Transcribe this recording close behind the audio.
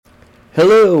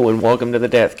Hello and welcome to the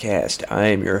Deathcast. I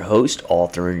am your host,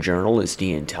 author, and journalist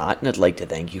Ian Tott, and I'd like to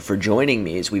thank you for joining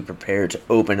me as we prepare to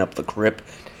open up the crypt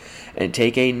and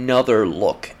take another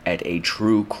look at a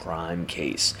true crime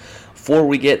case. Before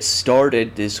we get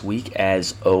started this week,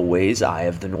 as always, I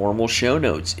have the normal show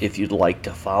notes. If you'd like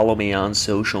to follow me on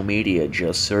social media,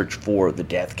 just search for the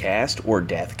Deathcast or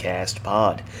Deathcast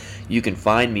Pod. You can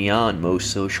find me on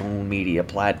most social media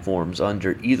platforms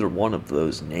under either one of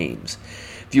those names.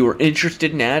 If you are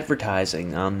interested in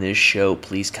advertising on this show,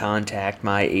 please contact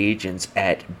my agents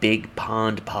at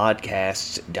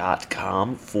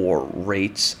bigpondpodcasts.com for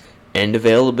rates and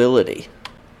availability.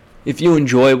 If you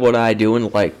enjoy what I do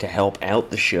and like to help out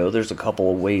the show, there's a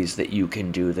couple of ways that you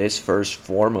can do this. First and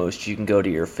foremost, you can go to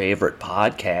your favorite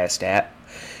podcast app,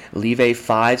 leave a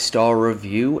 5-star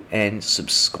review, and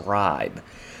subscribe.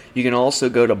 You can also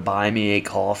go to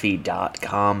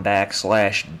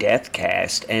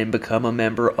buymeacoffee.com/deathcast and become a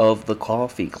member of the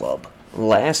coffee club.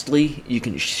 Lastly, you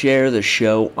can share the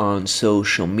show on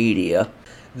social media.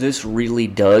 This really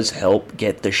does help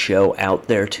get the show out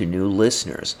there to new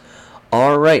listeners.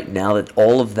 Alright, now that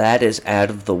all of that is out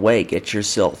of the way, get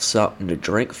yourself something to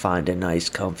drink, find a nice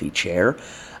comfy chair.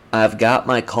 I've got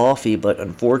my coffee, but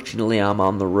unfortunately I'm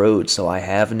on the road, so I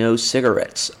have no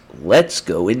cigarettes. Let's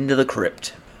go into the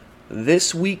crypt.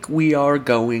 This week we are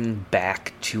going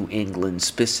back to England,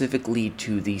 specifically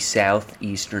to the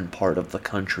southeastern part of the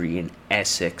country in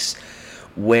Essex,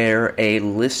 where a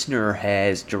listener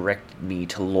has directed me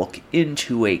to look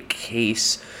into a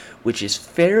case which is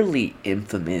fairly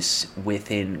infamous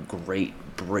within Great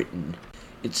Britain.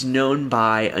 It's known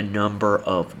by a number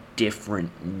of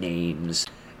different names.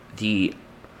 The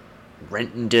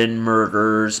Rettendon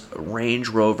Murders, Range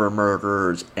Rover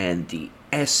Murders, and the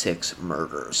Essex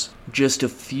Murders. Just a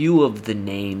few of the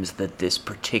names that this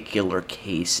particular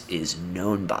case is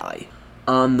known by.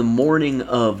 On the morning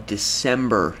of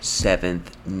December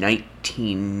 7th,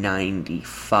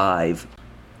 1995,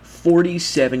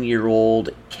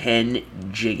 47-year-old Ken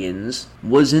Jiggins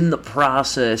was in the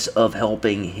process of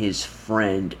helping his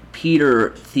friend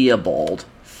Peter Theobald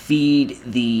feed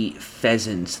the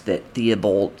pheasants that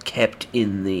Theobald kept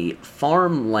in the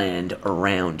farmland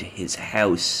around his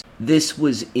house. This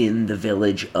was in the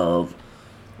village of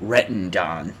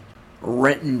Rettendon.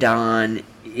 Rettendon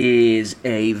is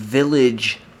a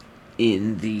village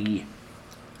in the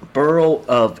borough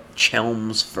of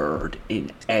Chelmsford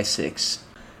in Essex.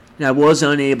 And I was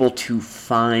unable to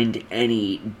find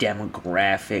any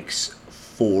demographics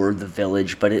for the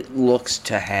village, but it looks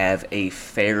to have a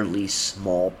fairly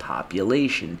small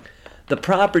population. The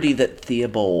property that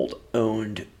Theobald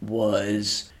owned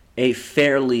was a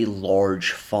fairly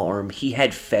large farm. He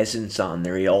had pheasants on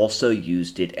there. He also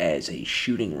used it as a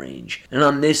shooting range. And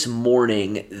on this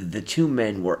morning, the two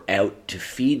men were out to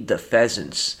feed the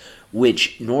pheasants,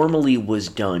 which normally was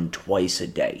done twice a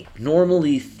day.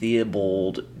 Normally,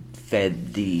 Theobald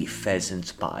fed the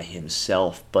pheasants by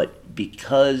himself, but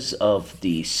because of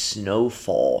the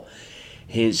snowfall,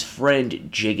 his friend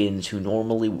Jiggins, who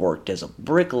normally worked as a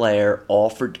bricklayer,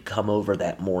 offered to come over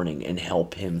that morning and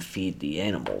help him feed the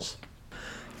animals.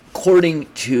 According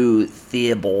to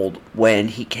Theobald, when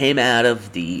he came out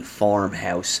of the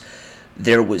farmhouse,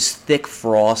 there was thick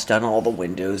frost on all the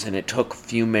windows, and it took a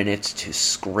few minutes to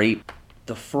scrape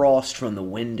the frost from the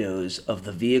windows of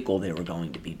the vehicle they were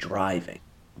going to be driving.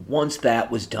 Once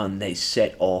that was done, they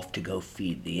set off to go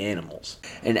feed the animals.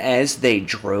 And as they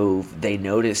drove, they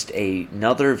noticed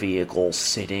another vehicle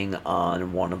sitting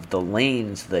on one of the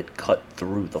lanes that cut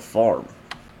through the farm.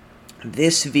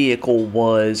 This vehicle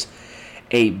was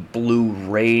a blue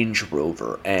Range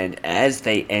Rover, and as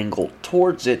they angled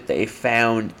towards it, they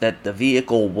found that the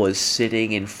vehicle was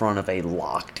sitting in front of a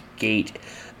locked gate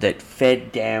that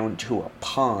fed down to a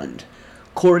pond.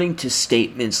 According to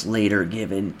statements later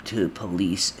given to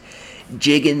police,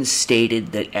 Jiggins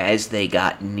stated that as they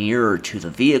got nearer to the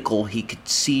vehicle, he could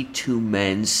see two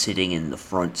men sitting in the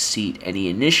front seat, and he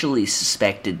initially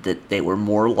suspected that they were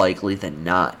more likely than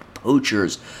not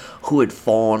poachers who had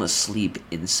fallen asleep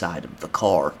inside of the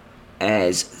car.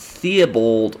 As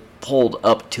Theobald pulled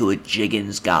up to it,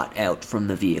 Jiggins got out from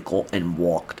the vehicle and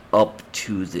walked up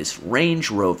to this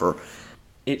Range Rover.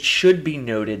 It should be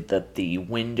noted that the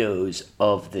windows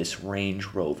of this Range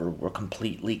Rover were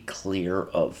completely clear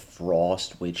of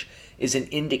frost, which is an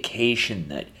indication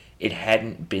that it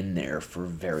hadn't been there for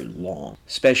very long,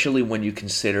 especially when you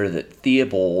consider that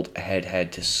Theobald had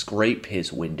had to scrape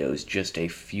his windows just a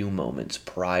few moments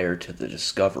prior to the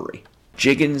discovery.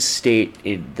 Jiggins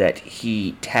stated that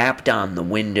he tapped on the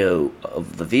window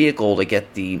of the vehicle to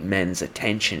get the men's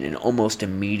attention and almost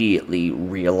immediately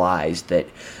realized that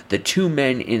the two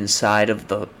men inside of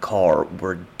the car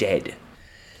were dead.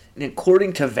 And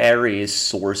according to various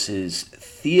sources,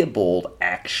 Theobald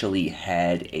actually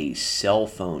had a cell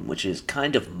phone, which is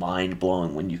kind of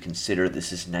mind-blowing when you consider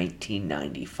this is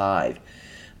 1995.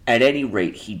 At any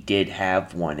rate, he did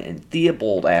have one, and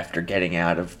Theobald, after getting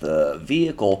out of the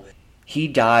vehicle, he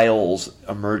dials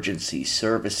emergency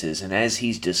services, and as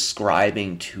he's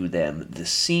describing to them the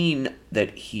scene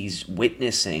that he's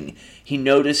witnessing, he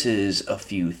notices a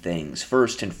few things.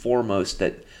 First and foremost,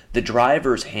 that the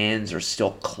driver's hands are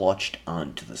still clutched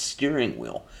onto the steering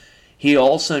wheel. He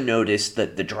also noticed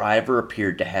that the driver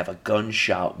appeared to have a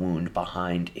gunshot wound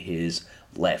behind his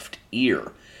left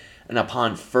ear. And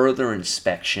upon further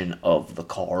inspection of the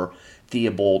car,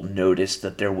 Theobald noticed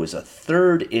that there was a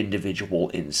third individual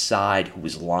inside who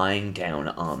was lying down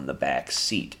on the back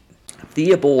seat.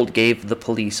 Theobald gave the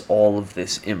police all of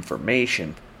this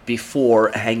information before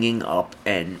hanging up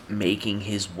and making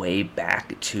his way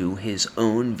back to his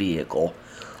own vehicle,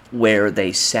 where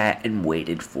they sat and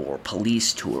waited for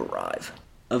police to arrive.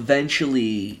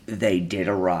 Eventually, they did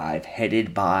arrive,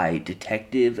 headed by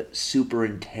Detective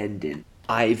Superintendent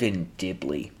Ivan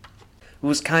Dibley, who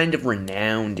was kind of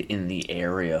renowned in the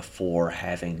area for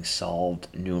having solved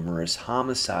numerous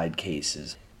homicide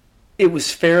cases. It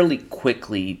was fairly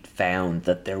quickly found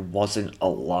that there wasn't a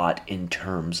lot in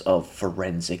terms of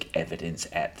forensic evidence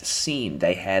at the scene.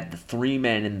 They had the three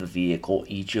men in the vehicle,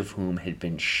 each of whom had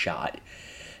been shot.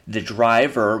 The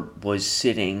driver was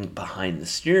sitting behind the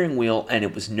steering wheel, and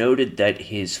it was noted that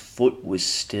his foot was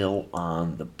still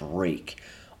on the brake.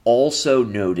 Also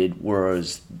noted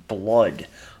was blood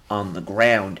on the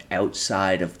ground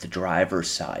outside of the driver's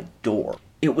side door.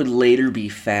 It would later be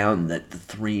found that the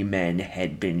three men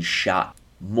had been shot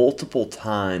multiple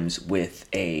times with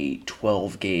a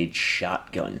 12-gauge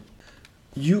shotgun.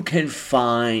 You can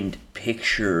find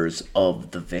pictures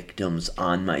of the victims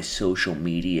on my social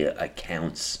media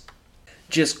accounts.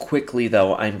 Just quickly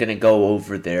though, I'm going to go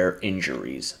over their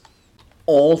injuries.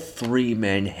 All three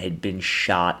men had been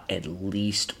shot at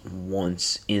least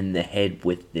once in the head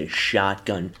with this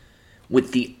shotgun,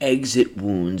 with the exit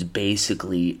wounds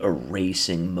basically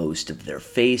erasing most of their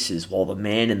faces, while the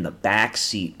man in the back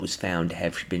seat was found to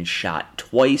have been shot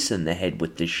twice in the head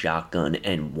with this shotgun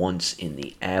and once in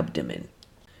the abdomen.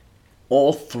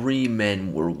 All three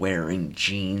men were wearing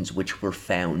jeans which were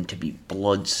found to be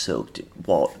blood-soaked,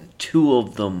 while two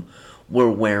of them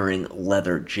were wearing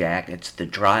leather jackets. The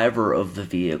driver of the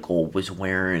vehicle was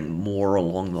wearing more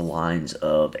along the lines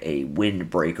of a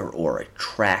windbreaker or a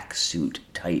tracksuit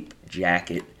type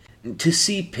jacket. To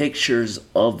see pictures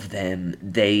of them,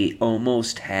 they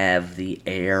almost have the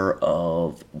air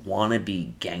of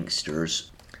wannabe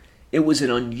gangsters. It was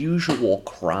an unusual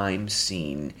crime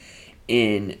scene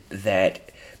in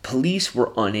that police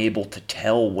were unable to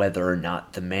tell whether or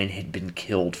not the men had been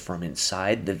killed from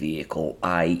inside the vehicle,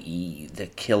 i.e. the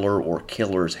killer or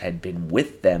killers had been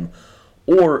with them,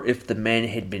 or if the men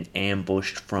had been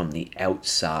ambushed from the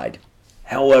outside.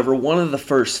 However, one of the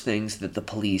first things that the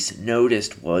police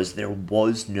noticed was there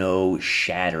was no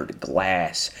shattered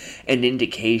glass, an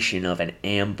indication of an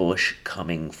ambush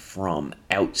coming from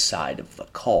outside of the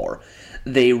car.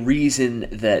 They reasoned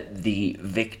that the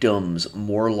victims,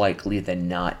 more likely than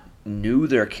not, knew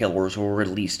their killers or were at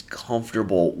least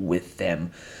comfortable with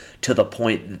them, to the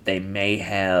point that they may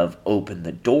have opened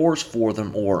the doors for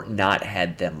them or not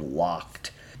had them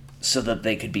locked so that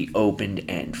they could be opened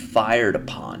and fired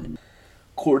upon.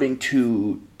 According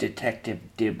to Detective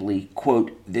Dibley,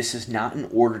 quote, "This is not an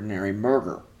ordinary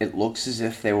murder. It looks as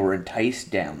if they were enticed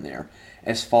down there.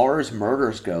 As far as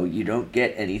murders go, you don't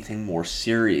get anything more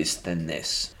serious than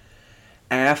this."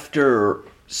 After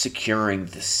securing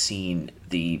the scene,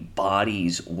 the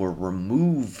bodies were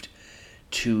removed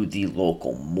to the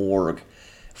local morgue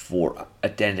for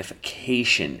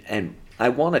identification. And I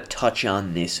want to touch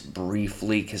on this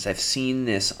briefly because I've seen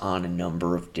this on a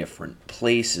number of different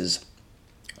places.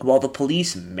 While the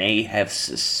police may have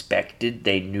suspected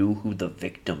they knew who the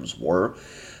victims were,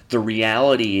 the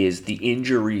reality is the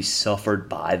injuries suffered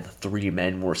by the three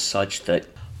men were such that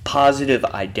positive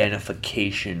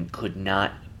identification could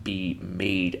not be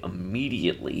made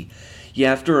immediately. You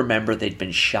have to remember they'd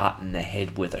been shot in the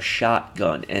head with a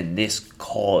shotgun, and this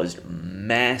caused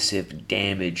massive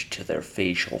damage to their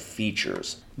facial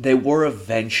features. They were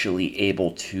eventually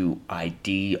able to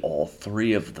ID all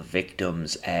three of the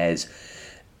victims, as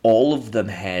all of them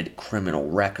had criminal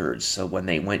records, so when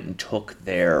they went and took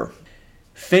their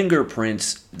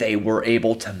Fingerprints, they were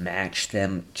able to match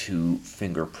them to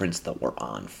fingerprints that were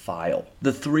on file.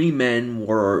 The three men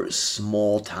were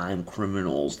small-time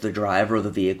criminals. The driver of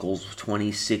the vehicle was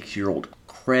 26-year-old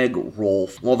Craig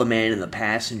Rolfe, while the man in the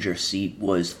passenger seat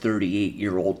was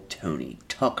 38-year-old Tony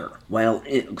Tucker, while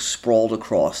it sprawled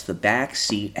across the back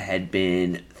seat had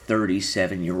been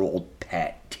 37-year-old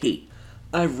Pat Tate.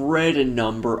 I've read a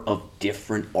number of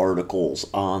different articles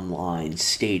online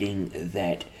stating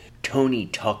that Tony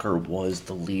Tucker was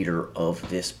the leader of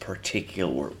this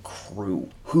particular crew,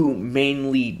 who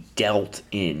mainly dealt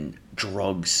in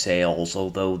drug sales,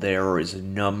 although there is a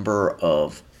number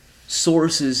of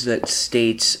sources that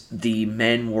states the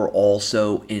men were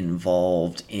also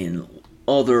involved in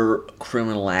other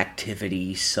criminal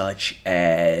activity such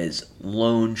as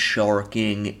loan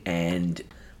sharking and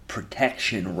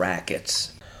protection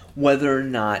rackets. Whether or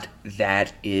not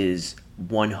that is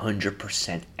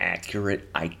 100% accurate,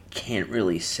 I can't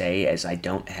really say, as I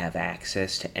don't have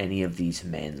access to any of these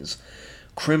men's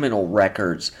criminal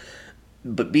records.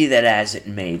 But be that as it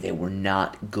may, they were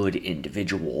not good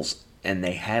individuals, and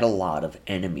they had a lot of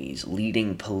enemies,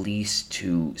 leading police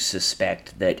to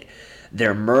suspect that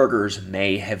their murders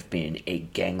may have been a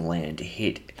gangland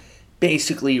hit.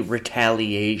 Basically,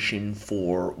 retaliation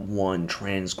for one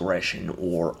transgression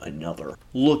or another.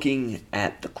 Looking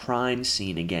at the crime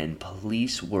scene again,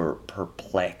 police were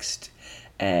perplexed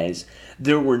as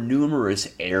there were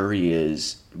numerous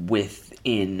areas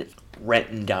within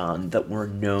Rettendon that were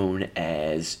known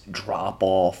as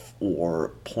drop-off or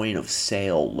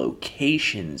point-of-sale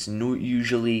locations.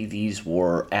 Usually these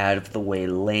were out-of-the-way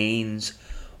lanes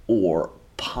or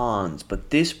ponds, but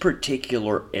this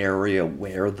particular area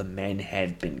where the men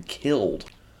had been killed,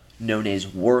 known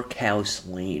as Workhouse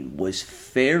Lane, was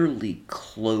fairly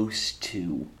close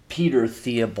to Peter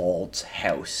Theobald's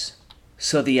house.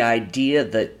 So the idea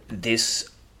that this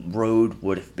road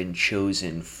would have been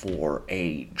chosen for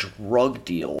a drug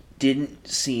deal didn't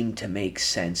seem to make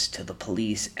sense to the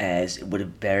police, as it would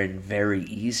have been very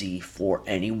easy for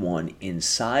anyone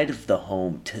inside of the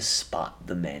home to spot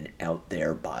the men out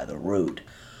there by the road.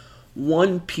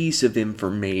 One piece of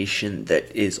information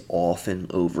that is often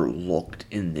overlooked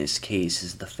in this case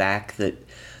is the fact that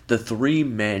the three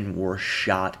men were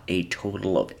shot a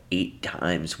total of 8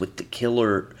 times, with the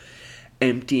killer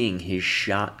emptying his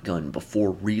shotgun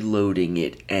before reloading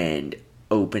it and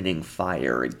opening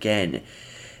fire again.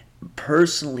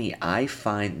 Personally, I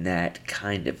find that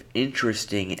kind of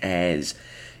interesting, as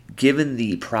given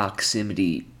the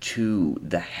proximity to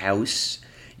the house,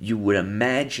 you would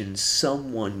imagine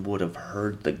someone would have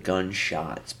heard the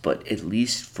gunshots, but at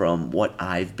least from what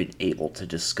I've been able to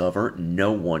discover,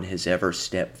 no one has ever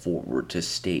stepped forward to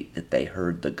state that they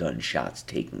heard the gunshots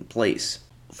taking place.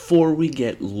 Before we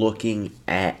get looking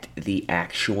at the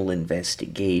actual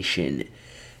investigation,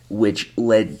 which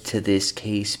led to this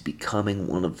case becoming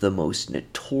one of the most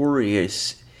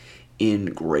notorious in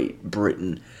Great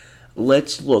Britain,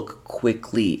 let's look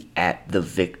quickly at the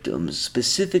victims,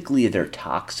 specifically their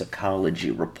toxicology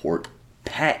report.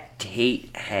 Pat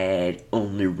Tate had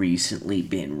only recently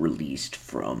been released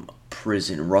from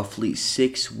prison, roughly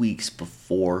 6 weeks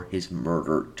before his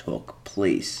murder took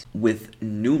place, with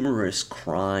numerous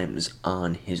crimes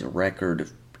on his record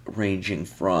ranging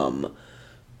from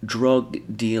drug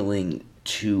dealing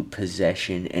to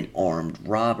possession and armed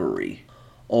robbery,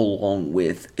 along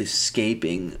with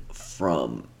escaping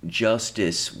from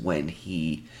justice when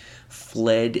he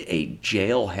fled a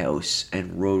jailhouse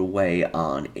and rode away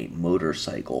on a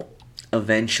motorcycle,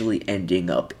 eventually ending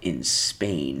up in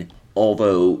Spain,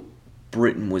 although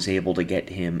Britain was able to get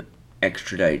him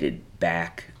extradited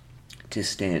back to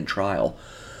stand trial.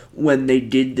 When they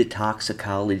did the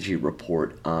toxicology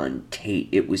report on Tate,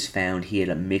 it was found he had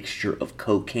a mixture of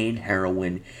cocaine,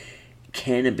 heroin,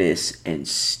 cannabis, and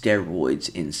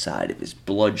steroids inside of his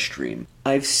bloodstream.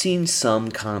 I've seen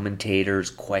some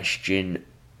commentators question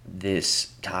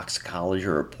this toxicology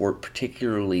report,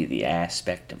 particularly the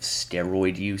aspect of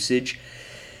steroid usage.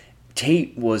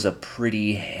 Tate was a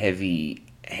pretty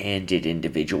heavy-handed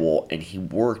individual, and he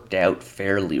worked out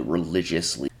fairly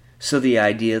religiously. So the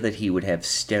idea that he would have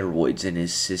steroids in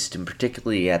his system,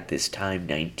 particularly at this time,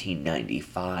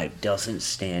 1995, doesn't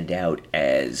stand out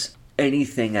as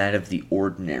anything out of the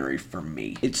ordinary for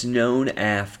me. It's known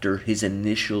after his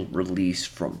initial release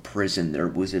from prison, there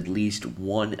was at least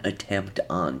one attempt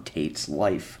on Tate's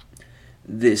life.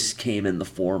 This came in the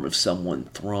form of someone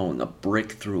throwing a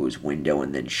brick through his window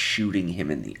and then shooting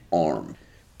him in the arm.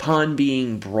 Upon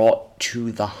being brought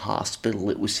to the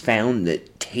hospital, it was found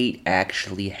that Tate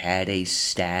actually had a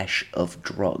stash of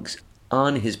drugs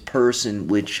on his person,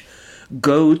 which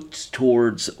goes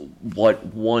towards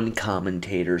what one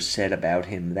commentator said about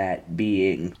him, that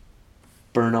being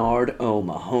Bernard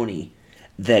O'Mahony,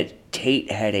 that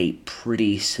Tate had a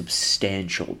pretty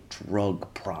substantial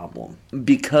drug problem.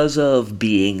 Because of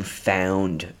being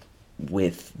found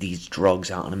with these drugs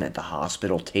on him at the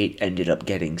hospital, Tate ended up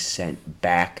getting sent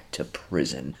back to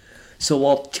prison. So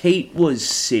while Tate was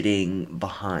sitting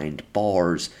behind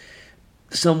bars,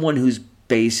 someone who's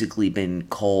basically been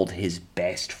called his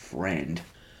best friend,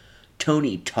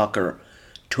 Tony Tucker,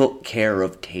 took care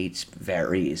of Tate's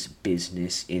various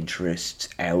business interests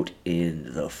out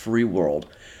in the free world.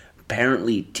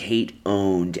 Apparently, Tate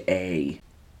owned a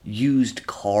used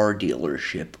car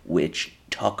dealership, which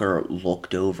Tucker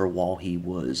looked over while he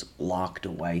was locked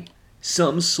away.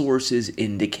 Some sources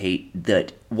indicate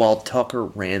that while Tucker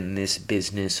ran this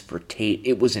business for Tate,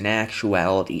 it was in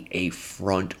actuality a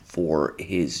front for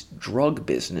his drug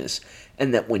business,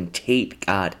 and that when Tate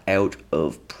got out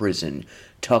of prison,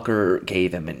 Tucker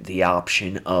gave him the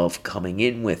option of coming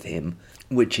in with him,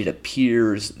 which it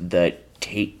appears that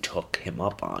Tate took him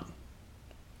up on.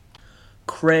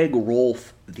 Craig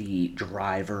Rolfe, the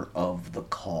driver of the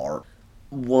car,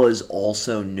 was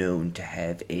also known to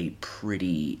have a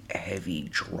pretty heavy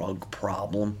drug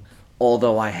problem,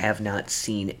 although I have not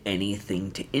seen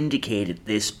anything to indicate at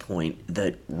this point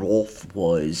that Rolfe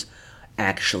was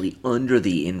actually under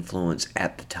the influence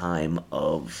at the time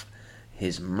of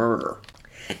his murder.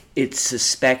 It's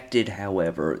suspected,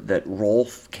 however, that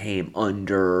Rolfe came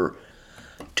under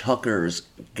Tucker's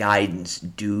guidance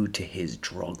due to his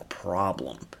drug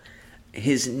problem.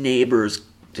 His neighbors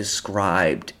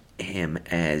described him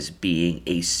as being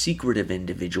a secretive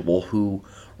individual who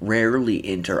rarely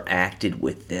interacted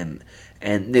with them,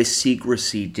 and this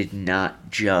secrecy did not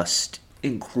just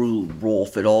include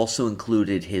Rolfe, it also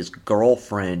included his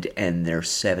girlfriend and their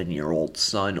 7-year-old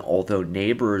son, although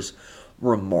neighbors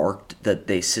remarked that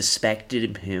they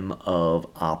suspected him of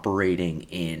operating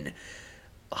in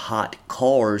hot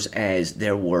cars, as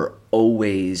there were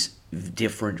always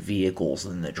different vehicles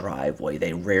in the driveway.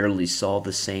 They rarely saw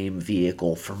the same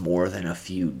vehicle for more than a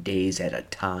few days at a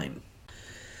time.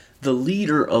 The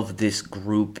leader of this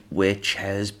group, which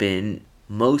has been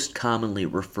most commonly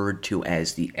referred to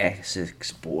as the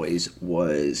Essex Boys,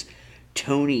 was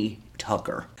Tony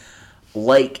Tucker.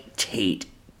 Like Tate,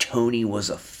 Tony was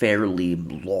a fairly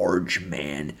large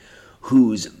man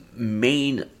whose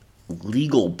main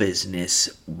legal business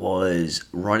was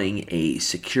running a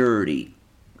security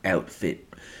outfit.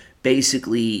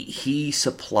 Basically, he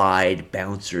supplied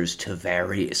bouncers to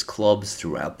various clubs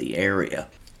throughout the area.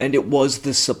 And it was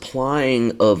the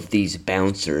supplying of these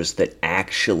bouncers that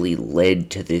actually led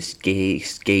to this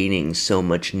case gaining so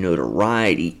much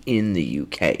notoriety in the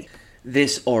UK.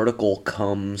 This article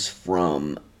comes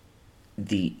from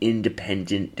the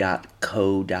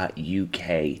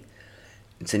independent.co.uk.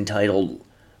 It's entitled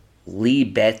Lee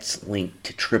Betts Linked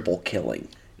to Triple Killing.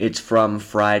 It's from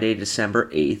Friday, December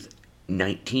 8th,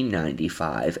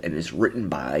 1995, and is written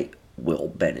by Will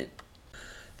Bennett.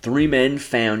 3 men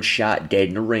found shot dead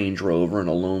in a Range Rover in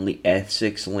a lonely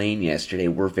Essex lane yesterday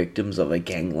were victims of a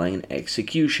gangland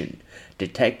execution.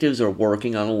 Detectives are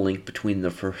working on a link between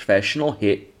the professional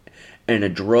hit and a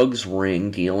drugs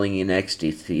ring dealing in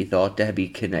ecstasy thought to be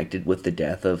connected with the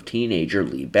death of teenager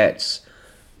Lee Betts.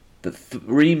 The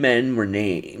 3 men were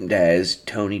named as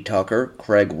Tony Tucker,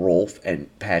 Craig Rolfe, and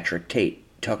Patrick Tate.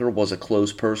 Tucker was a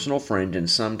close personal friend and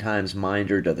sometimes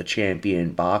minder to the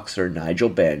champion boxer Nigel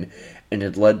Benn, and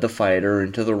had led the fighter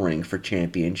into the ring for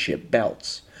championship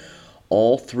belts.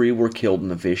 All 3 were killed in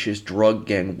a vicious drug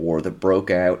gang war that broke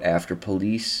out after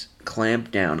police clamped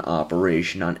down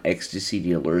operation on ecstasy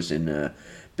dealers in the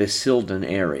Basildon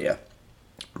area.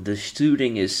 The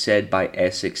shooting is said by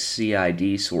Essex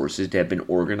CID sources to have been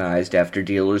organized after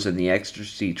dealers in the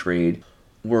ecstasy trade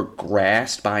were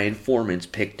grasped by informants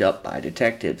picked up by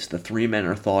detectives. The 3 men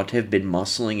are thought to have been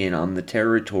muscling in on the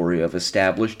territory of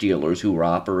established dealers who were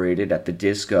operated at the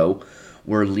disco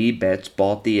where Lee Betts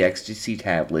bought the ecstasy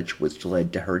tablet which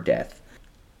led to her death.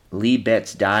 Lee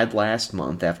Betts died last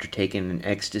month after taking an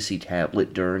ecstasy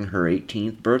tablet during her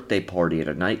 18th birthday party at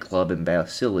a nightclub in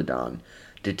Basildon.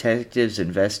 Detectives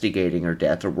investigating her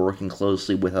death are working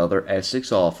closely with other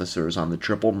Essex officers on the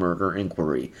triple murder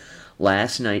inquiry.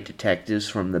 Last night, detectives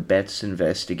from the Betts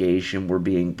investigation were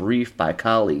being briefed by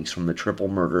colleagues from the triple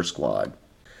murder squad.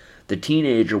 The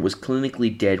teenager was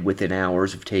clinically dead within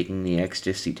hours of taking the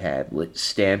ecstasy tablet,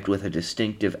 stamped with a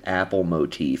distinctive apple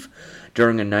motif,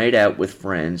 during a night out with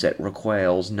friends at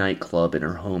Raquel's nightclub in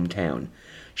her hometown.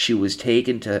 She was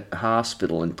taken to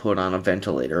hospital and put on a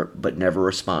ventilator, but never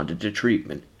responded to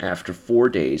treatment. After 4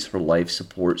 days, her life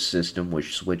support system was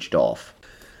switched off.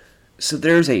 So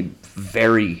there's a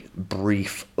very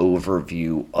brief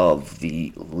overview of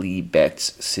the Lee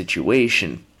Betts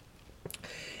situation.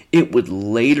 It would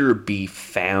later be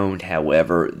found,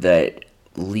 however, that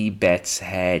Lee Betts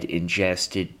had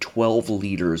ingested 12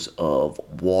 liters of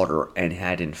water and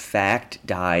had in fact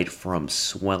died from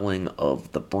swelling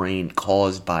of the brain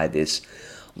caused by this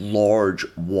large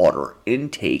water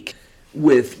intake,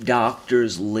 with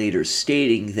doctors later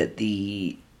stating that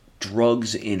the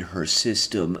drugs in her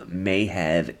system may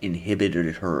have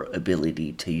inhibited her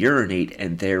ability to urinate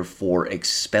and therefore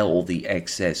expel the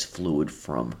excess fluid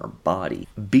from her body.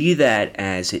 Be that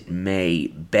as it may,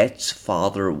 Betts'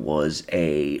 father was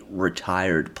a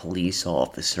retired police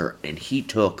officer, and he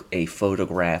took a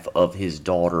photograph of his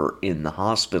daughter in the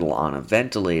hospital on a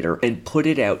ventilator and put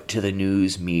it out to the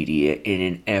news media in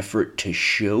an effort to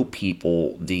show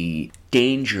people the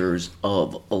dangers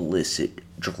of illicit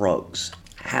drugs.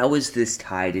 How is this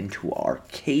tied into our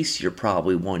case, you're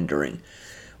probably wondering?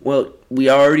 Well, we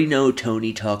already know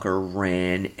Tony Tucker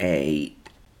ran a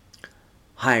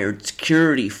hired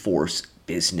security force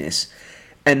business,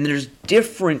 and there's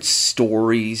different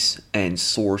stories and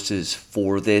sources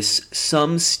for this.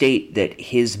 Some state that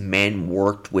his men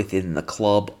worked within the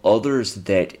club, others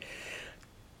that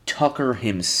Tucker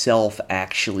himself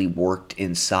actually worked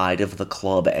inside of the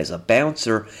club as a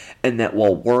bouncer, and that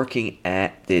while working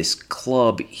at this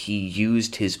club, he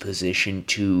used his position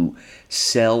to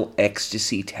sell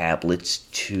ecstasy tablets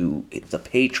to the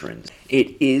patrons.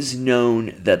 It is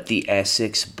known that the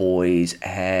Essex boys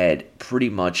had pretty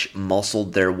much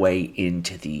muscled their way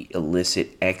into the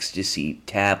illicit ecstasy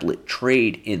tablet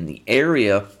trade in the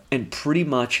area and pretty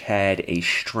much had a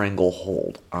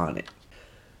stranglehold on it.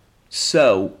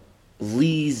 So,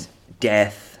 Lee's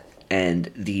death and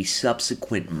the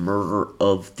subsequent murder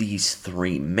of these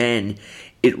 3 men,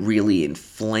 it really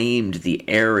inflamed the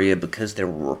area because there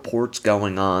were reports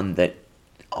going on that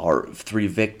our 3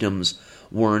 victims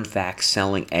were in fact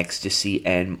selling ecstasy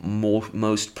and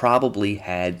most probably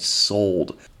had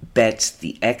sold Betts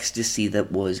the ecstasy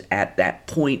that was at that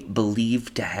point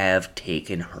believed to have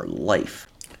taken her life.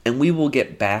 And we will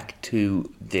get back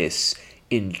to this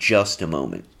in just a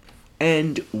moment.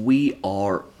 And we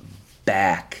are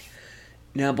back.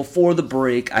 Now, before the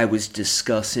break, I was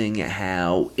discussing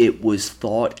how it was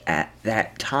thought at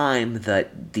that time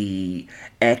that the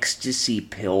ecstasy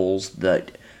pills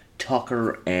that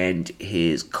Tucker and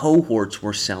his cohorts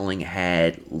were selling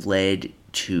had led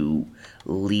to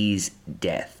Lee's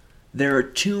death. There are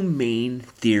 2 main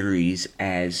theories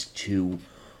as to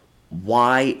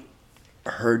why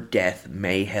her death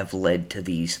may have led to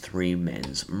these 3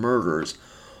 men's murders.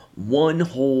 One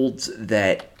holds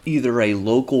that either a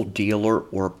local dealer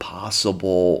or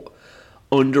possible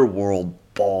underworld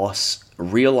boss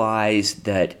realized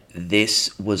that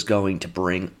this was going to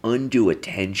bring undue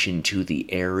attention to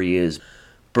the area's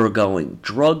burgeoning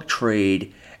drug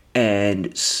trade,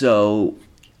 and so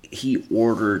he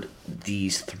ordered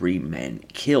these 3 men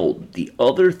killed. The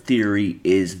other theory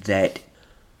is that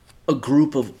a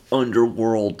group of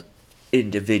underworld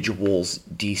individuals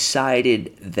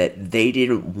decided that they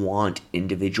didn't want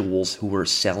individuals who were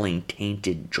selling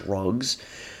tainted drugs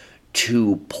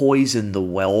to poison the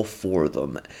well for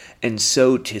them, and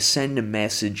so to send a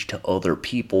message to other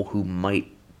people who might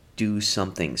do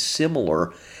something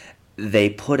similar, they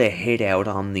put a hit out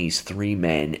on these 3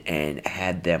 men and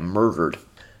had them murdered.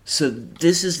 So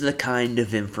this is the kind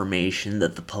of information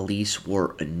that the police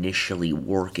were initially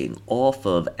working off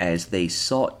of as they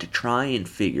sought to try and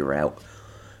figure out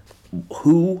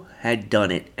who had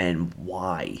done it and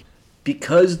why.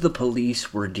 Because the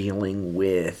police were dealing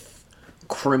with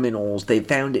criminals, they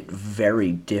found it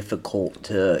very difficult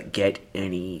to get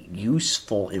any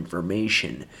useful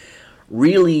information.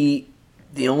 Really,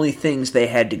 the only things they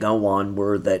had to go on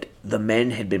were that the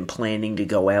men had been planning to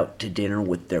go out to dinner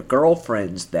with their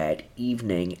girlfriends that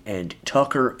evening, and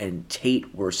Tucker and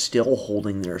Tate were still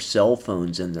holding their cell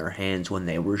phones in their hands when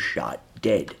they were shot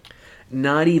dead.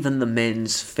 Not even the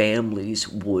men's families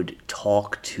would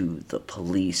talk to the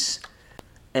police,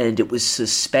 and it was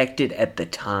suspected at the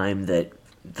time that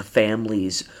the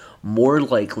families more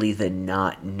likely than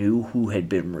not knew who had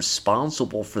been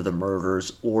responsible for the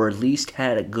murders, or at least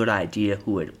had a good idea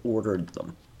who had ordered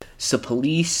them. So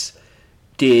police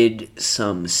did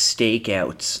some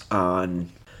stakeouts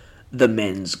on the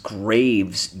men's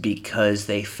graves because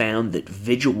they found that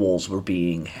vigils were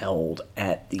being held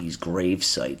at these grave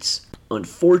sites.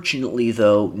 Unfortunately,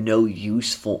 though, no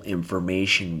useful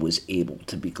information was able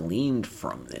to be gleaned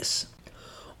from this.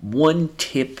 One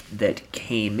tip that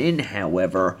came in,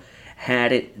 however,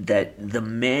 had it that the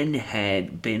men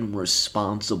had been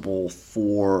responsible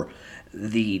for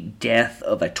the death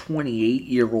of a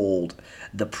 28-year-old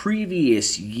the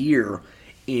previous year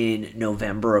in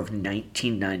November of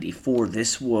 1994.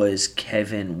 This was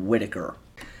Kevin Whitaker.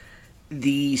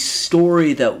 The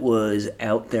story that was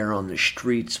out there on the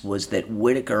streets was that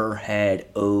Whitaker had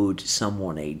owed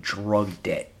someone a drug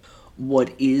debt.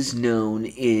 What is known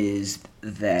is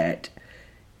that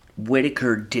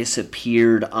Whitaker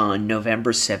disappeared on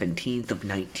November 17th of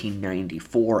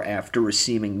 1994 after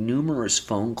receiving numerous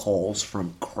phone calls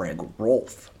from Craig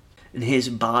Rolfe. And his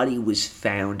body was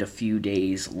found a few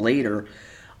days later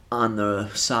on the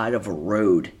side of a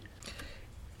road.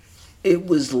 It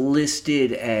was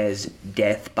listed as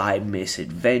death by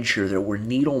misadventure. There were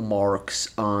needle marks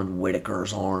on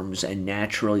Whitaker's arms, and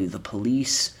naturally the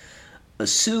police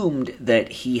assumed that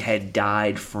he had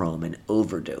died from an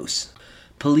overdose.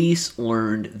 Police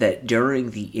learned that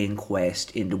during the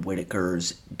inquest into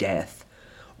Whitaker's death,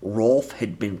 Rolfe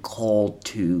had been called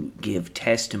to give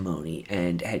testimony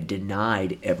and had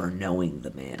denied ever knowing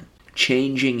the man,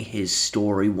 changing his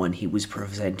story when he was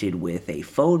presented with a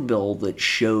phone bill that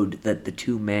showed that the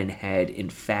two men had in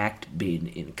fact been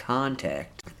in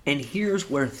contact. And here's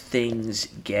where things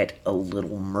get a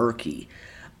little murky.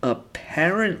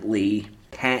 Apparently,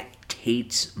 Pat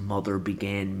Tate's mother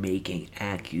began making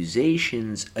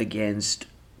accusations against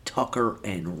Tucker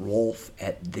and Rolfe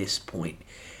at this point,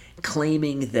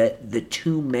 claiming that the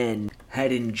two men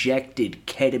had injected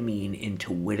ketamine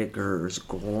into Whitaker's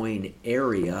groin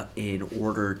area in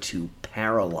order to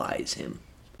paralyze him.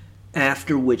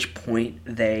 After which point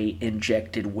they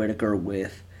injected Whitaker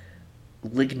with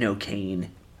lignocaine,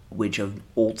 which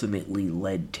ultimately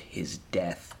led to his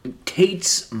death.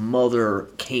 Tate's mother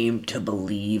came to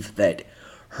believe that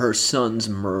her son's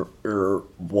murder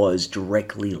was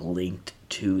directly linked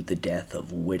to the death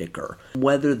of Whitaker.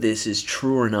 Whether this is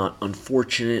true or not,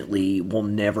 unfortunately, we'll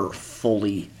never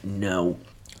fully know.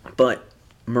 But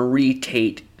Marie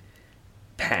Tate,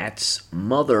 Pat's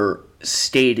mother,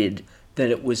 stated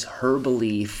that it was her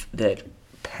belief that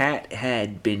Pat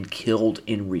had been killed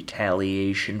in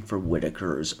retaliation for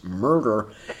Whitaker's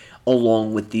murder,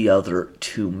 along with the other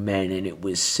two men, and it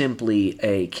was simply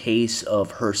a case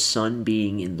of her son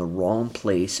being in the wrong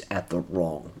place at the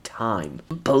wrong time.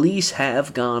 Police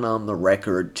have gone on the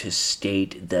record to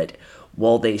state that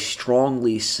while they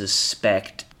strongly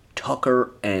suspect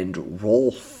Tucker and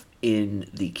Rolfe in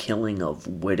the killing of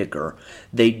Whitaker,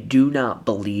 they do not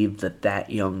believe that that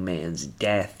young man's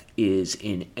death is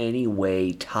in any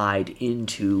way tied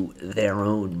into their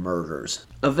own murders.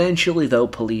 Eventually, though,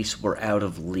 police were out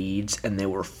of leads and they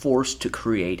were forced to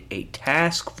create a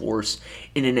task force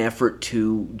in an effort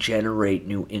to generate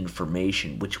new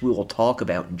information, which we will talk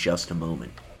about in just a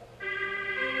moment.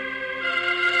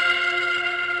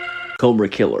 Cobra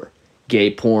Killer, Gay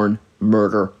Porn,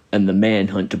 Murder, and the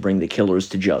Manhunt to Bring the Killers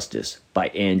to Justice by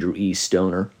Andrew E.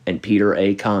 Stoner and Peter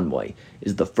A. Conway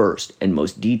is the first and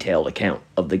most detailed account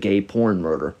of the gay porn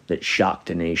murder that shocked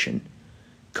a nation.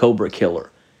 Cobra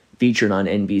Killer, featured on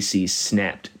NBC's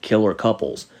Snapped Killer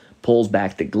Couples, pulls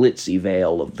back the glitzy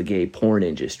veil of the gay porn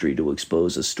industry to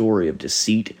expose a story of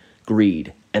deceit,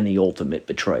 greed, and the ultimate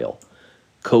betrayal.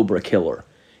 Cobra Killer,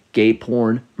 Gay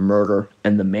Porn, Murder,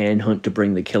 and the Manhunt to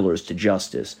Bring the Killers to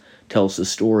Justice tells the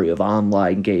story of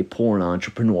online gay porn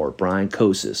entrepreneur Brian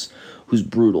Kosis, whose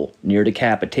brutal near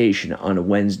decapitation on a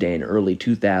Wednesday in early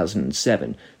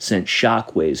 2007 sent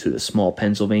shockwaves through the small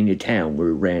Pennsylvania town where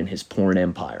he ran his porn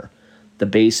empire. The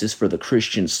basis for the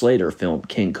Christian Slater film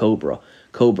King Cobra,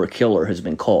 Cobra Killer has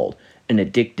been called an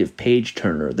addictive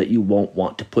page-turner that you won't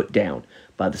want to put down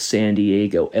by the San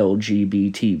Diego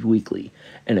LGBT Weekly,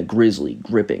 and a grisly,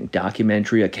 gripping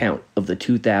documentary account of the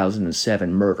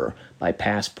 2007 murder by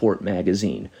Passport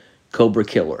magazine. Cobra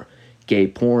Killer, Gay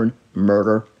Porn,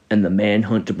 Murder, and the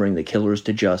Manhunt to Bring the Killers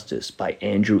to Justice by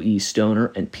Andrew E.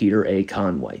 Stoner and Peter A.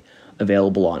 Conway,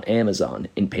 available on Amazon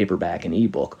in paperback and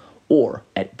ebook, or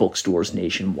at bookstores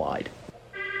nationwide.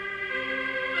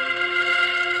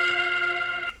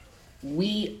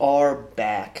 We are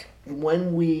back.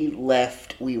 When we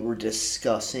left, we were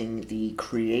discussing the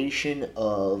creation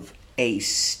of a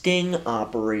sting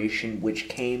operation which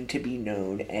came to be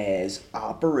known as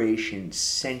Operation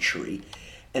Century.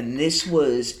 And this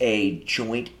was a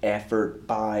joint effort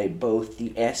by both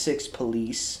the Essex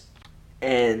Police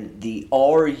and the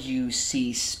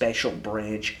RUC Special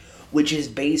Branch, which is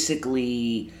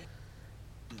basically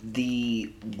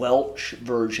the Welsh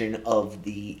version of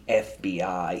the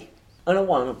FBI. I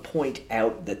want to point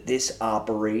out that this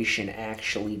operation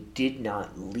actually did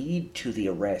not lead to the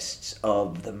arrests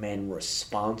of the men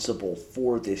responsible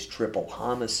for this triple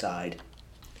homicide.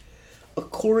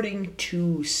 According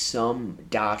to some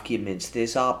documents,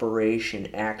 this operation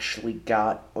actually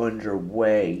got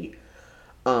underway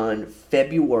on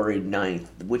February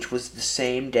 9th, which was the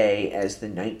same day as the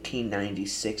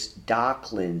 1996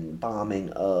 Dockland bombing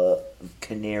of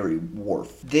Canary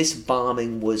Wharf. This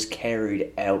bombing was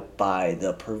carried out by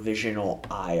the Provisional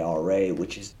IRA,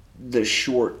 which is the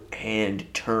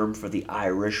shorthand term for the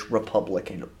Irish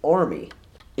Republican Army,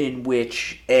 in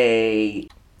which a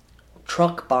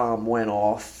truck bomb went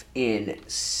off in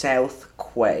South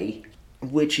Quay,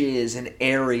 which is an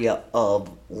area of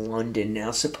London.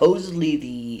 Now, supposedly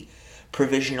the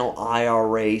Provisional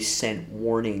IRA sent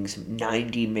warnings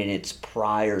 90 minutes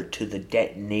prior to the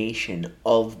detonation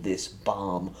of this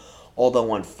bomb,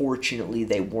 although unfortunately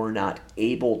they were not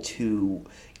able to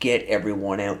get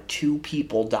everyone out. 2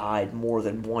 people died, more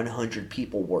than 100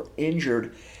 people were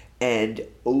injured, and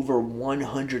over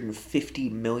 150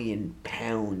 million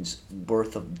pounds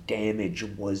worth of damage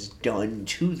was done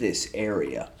to this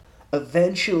area.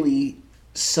 Eventually,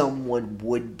 someone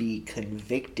would be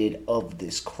convicted of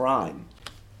this crime.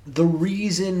 The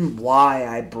reason why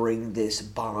I bring this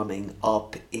bombing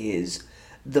up is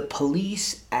the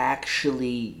police actually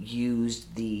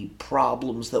used the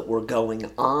problems that were going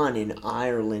on in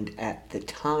Ireland at the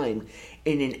time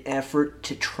in an effort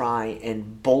to try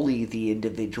and bully the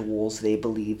individuals they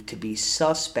believed to be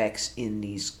suspects in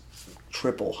these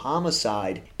triple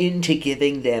homicide into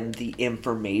giving them the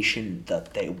information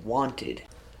that they wanted.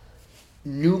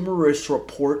 Numerous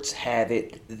reports have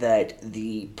it that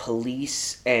the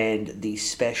police and the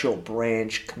special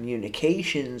branch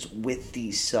communications with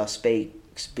these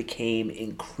suspects became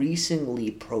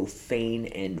increasingly profane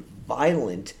and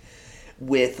violent,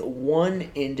 with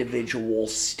one individual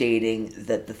stating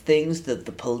that the things that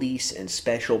the police and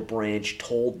special branch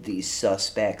told these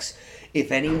suspects,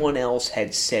 if anyone else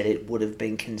had said it, would have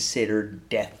been considered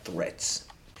death threats.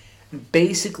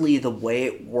 Basically, the way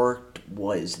it worked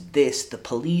was this: the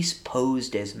police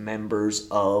posed as members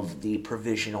of the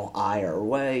Provisional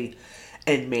IRA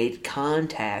and made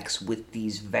contacts with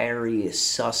these various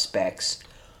suspects,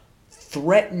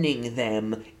 threatening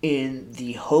them in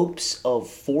the hopes of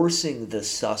forcing the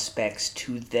suspects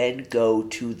to then go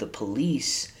to the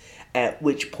police, at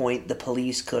which point the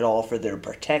police could offer their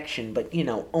protection, but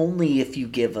only if you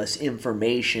give us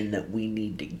information that we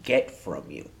need to get from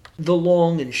you. The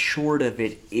long and short of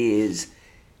it is,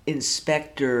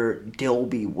 Inspector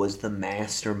Dilby was the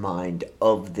mastermind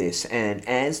of this, and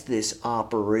as this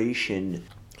operation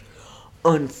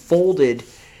unfolded,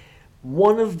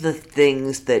 one of the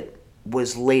things that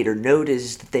was later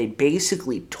noticed that they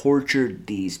basically tortured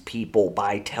these people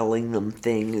by telling them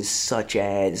things such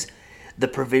as the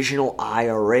Provisional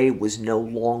IRA was no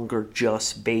longer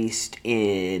just based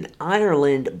in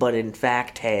Ireland, but in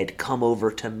fact had come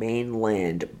over to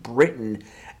mainland Britain,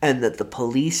 and that the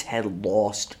police had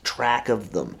lost track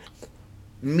of them.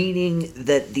 Meaning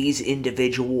that these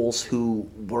individuals who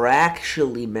were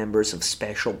actually members of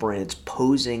special branch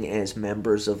posing as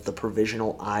members of the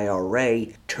Provisional IRA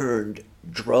turned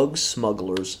drug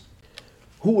smugglers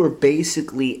who were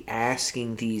basically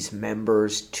asking these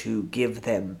members to give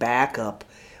them backup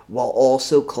while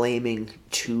also claiming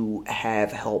to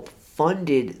have helped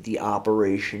funded the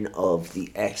operation of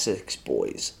the Essex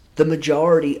Boys. The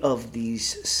majority of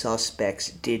these suspects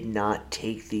did not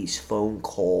take these phone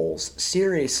calls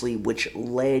seriously, which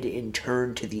led in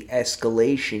turn to the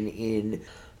escalation in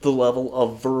the level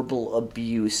of verbal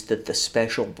abuse that the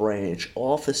special branch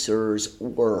officers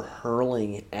were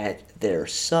hurling at their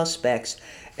suspects,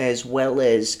 as well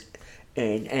as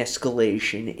an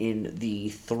escalation in the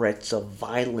threats of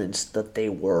violence that they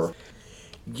were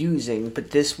using.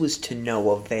 But this was to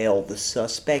no avail. The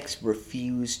suspects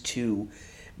refused to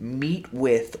meet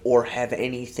with or have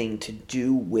anything to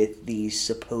do with these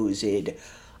supposed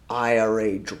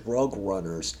IRA drug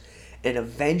runners, and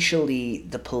eventually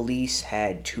the police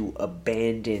had to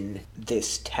abandon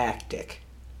this tactic.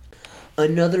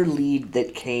 Another lead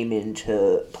that came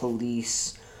into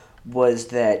police was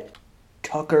that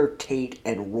Tucker, Tate,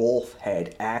 and Rolfe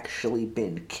had actually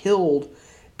been killed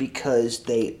because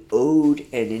they owed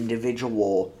an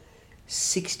individual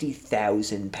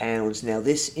 £60,000. Now,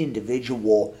 this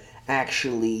individual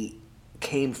actually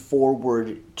came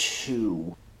forward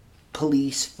to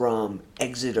police from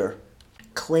Exeter,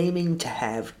 claiming to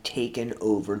have taken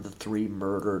over the 3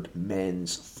 murdered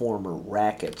men's former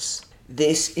rackets.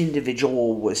 This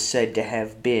individual was said to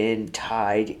have been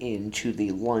tied into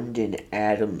the London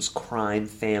Adams crime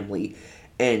family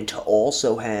and to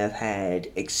also have had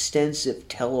extensive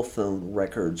telephone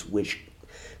records which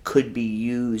could be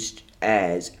used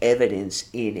as evidence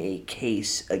in a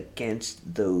case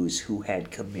against those who had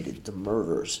committed the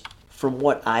murders. From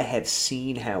what I have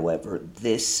seen, however,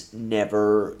 this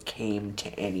never came to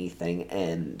anything,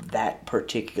 and that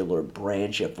particular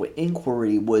branch of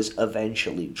inquiry was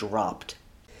eventually dropped.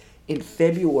 In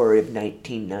February of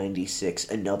 1996,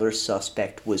 another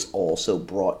suspect was also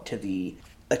brought to the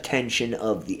attention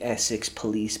of the Essex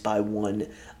police by one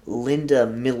Linda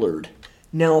Millard.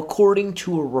 Now, according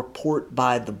to a report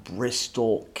by the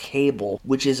Bristol Cable,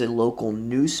 which is a local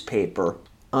newspaper,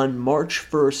 on March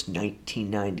 1st,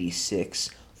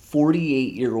 1996,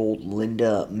 48-year-old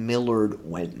Linda Millard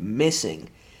went missing.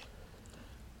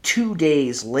 2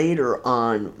 days later,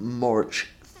 on March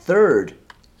 3rd,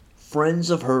 friends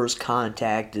of hers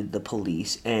contacted the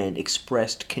police and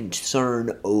expressed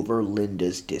concern over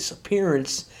Linda's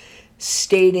disappearance,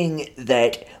 stating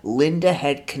that Linda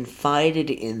had confided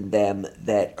in them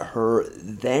that her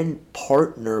then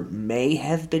partner may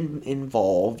have been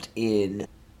involved in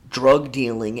drug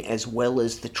dealing as well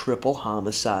as the triple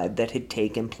homicide that had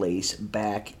taken place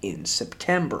back in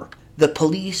September. The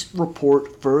police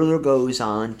report further goes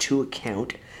on to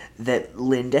account that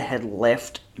Linda had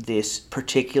left this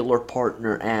particular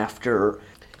partner after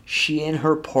she and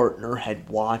her partner had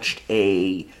watched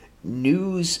a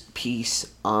news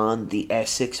piece on the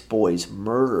Essex boys'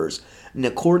 murders. And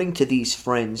according to these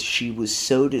friends, she was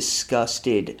so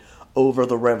disgusted over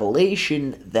the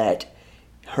revelation that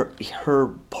her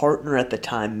partner at the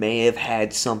time may have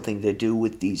had something to do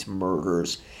with these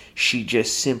murders. She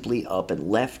just simply up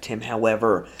and left him.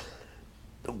 However,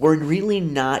 we're really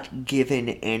not given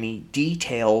any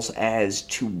details as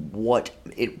to what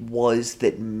it was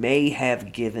that may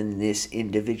have given this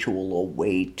individual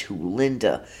away to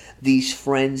Linda. These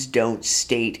friends don't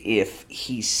state if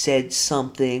he said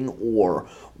something or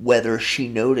whether she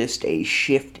noticed a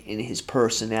shift in his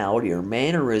personality or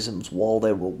mannerisms while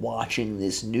they were watching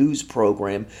this news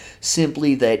program,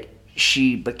 simply that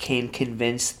she became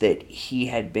convinced that he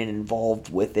had been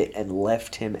involved with it and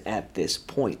left him at this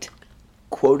point.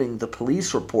 Quoting the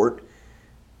police report,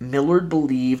 Millard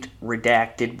believed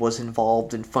Redacted was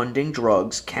involved in funding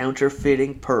drugs,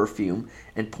 counterfeiting perfume,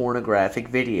 and pornographic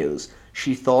videos.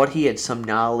 She thought he had some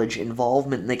knowledge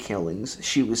involvement in the killings.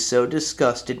 She was so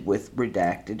disgusted with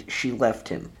Redacted, she left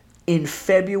him. In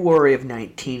February of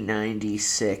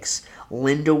 1996,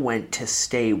 Linda went to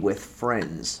stay with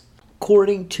friends.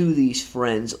 According to these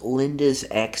friends, Linda's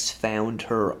ex found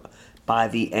her by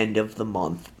the end of the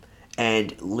month,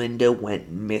 and Linda went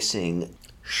missing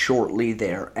shortly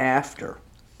thereafter.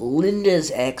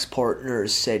 Linda's ex-partner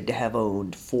is said to have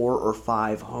owned 4 or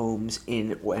 5 homes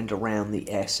in and around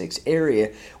the Essex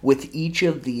area, with each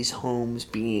of these homes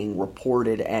being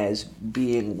reported as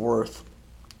being worth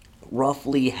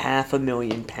roughly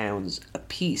 £500,000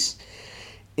 apiece.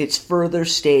 It's further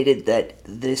stated that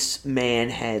this man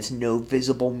has no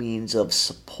visible means of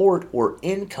support or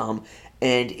income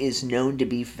and is known to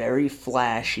be very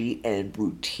flashy and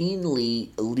routinely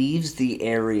leaves the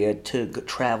area to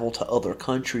travel to other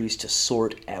countries to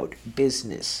sort out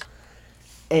business.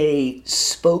 A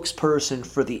spokesperson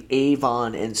for the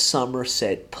Avon and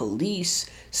Somerset police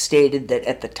stated that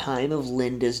at the time of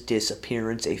Linda's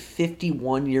disappearance, a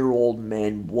 51-year-old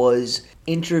man was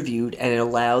interviewed and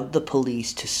allowed the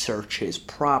police to search his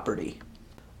property.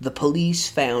 The police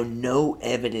found no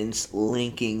evidence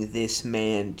linking this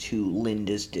man to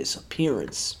Linda's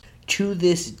disappearance. To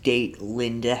this date,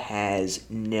 Linda has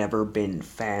never been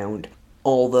found,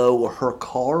 although her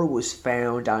car was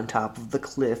found on top of the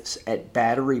cliffs at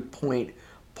Battery Point,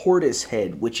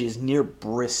 Portishead, which is near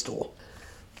Bristol.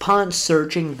 Upon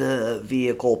searching the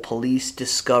vehicle, police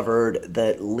discovered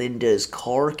that Linda's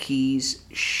car keys,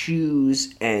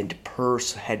 shoes, and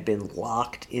purse had been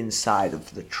locked inside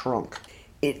of the trunk.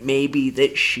 It may be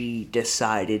that she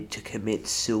decided to commit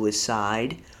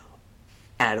suicide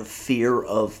out of fear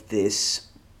of this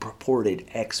purported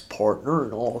ex-partner,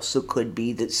 and also could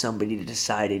be that somebody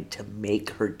decided to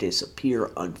make her disappear.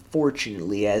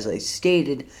 Unfortunately, as I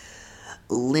stated,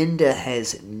 Linda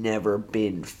has never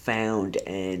been found,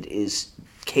 and his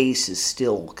case is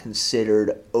still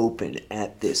considered open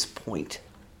at this point.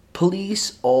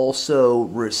 Police also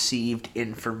received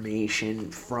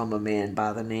information from a man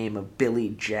by the name of Billy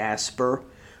Jasper,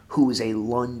 who is a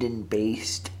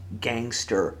London-based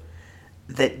gangster,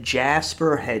 that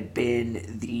Jasper had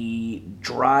been the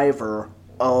driver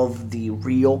of the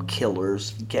real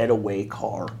killer's getaway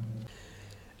car.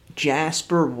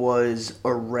 Jasper was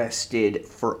arrested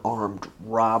for armed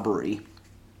robbery,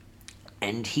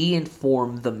 and he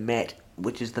informed the Met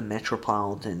which is the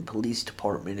Metropolitan Police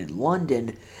Department in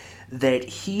London, that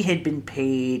he had been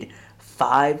paid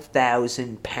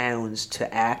 £5,000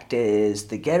 to act as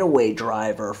the getaway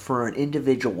driver for an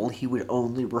individual he would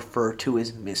only refer to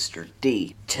as Mr.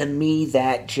 D. To me,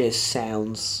 that just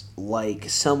sounds like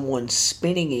someone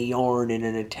spinning a yarn in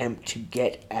an attempt to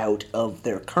get out of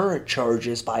their current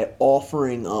charges by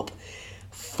offering up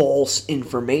false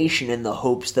information in the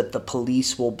hopes that the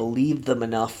police will believe them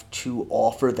enough to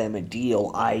offer them a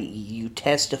deal, i.e. you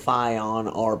testify on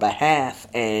our behalf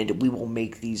and we will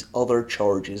make these other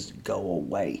charges go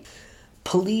away.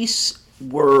 Police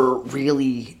were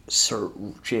really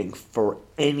searching for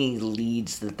any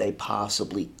leads that they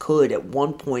possibly could. At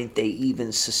one point, they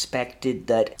even suspected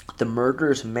that the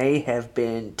murders may have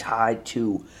been tied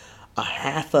to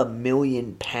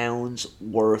 £500,000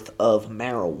 worth of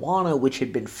marijuana, which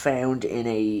had been found in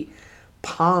a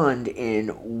pond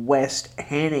in West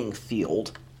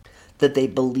Hanningfield that they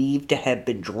believed to have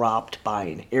been dropped by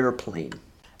an airplane.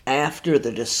 After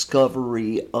the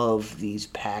discovery of these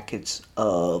packets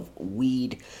of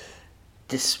weed,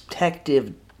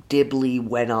 Detective Dibley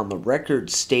went on the record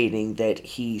stating that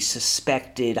he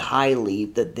suspected highly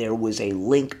that there was a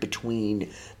link between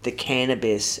the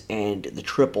cannabis and the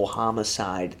triple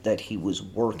homicide that he was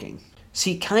working. So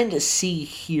you kind of see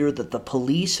here that the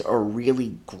police are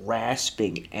really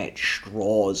grasping at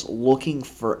straws, looking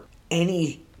for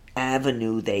any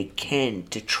avenue they can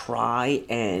to try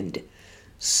and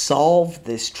solve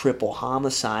this triple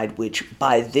homicide, which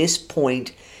by this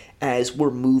point, as we're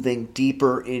moving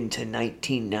deeper into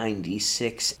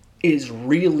 1996, is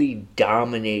really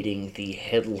dominating the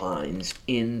headlines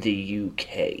in the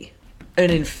UK.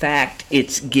 And in fact,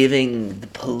 it's giving the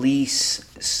police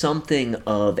something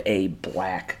of a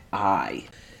black eye.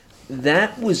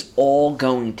 That was all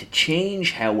going to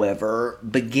change, however,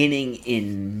 beginning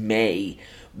in May,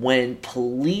 when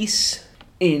police,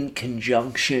 in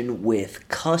conjunction with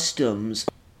Customs,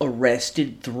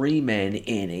 arrested 3 men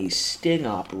in a sting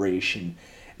operation.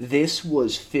 This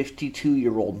was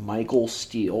 52-year-old Michael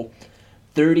Steele,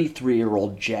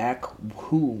 33-year-old Jack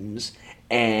Holmes,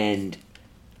 and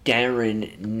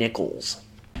Darren Nichols.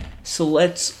 So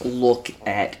let's look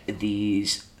at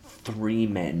these 3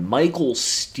 men. Michael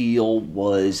Steele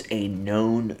was a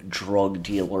known drug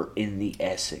dealer in the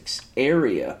Essex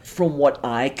area. From what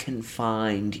I can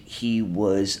find, he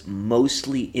was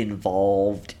mostly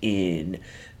involved in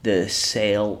the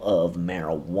sale of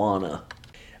marijuana.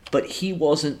 But he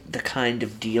wasn't the kind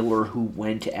of dealer who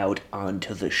went out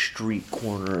onto the street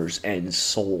corners and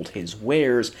sold his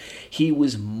wares. He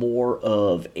was more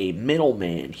of a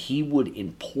middleman. He would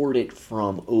import it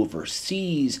from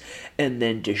overseas and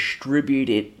then distribute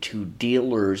it to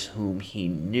dealers whom he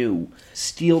knew.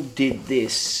 Steele did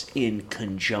this in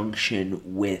conjunction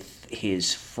with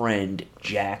his friend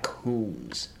Jack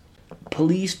Holmes.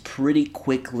 Police pretty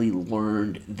quickly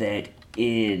learned that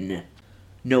in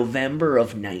November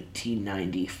of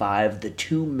 1995, the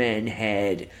 2 men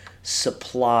had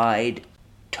supplied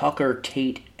Tucker,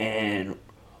 Tate, and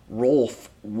Rolfe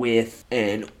with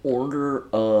an order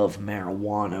of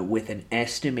marijuana with an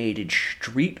estimated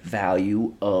street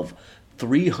value of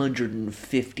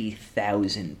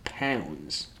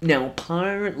 £350,000. Now,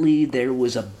 apparently there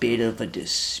was a bit of a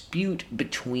dispute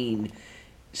between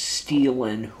Steele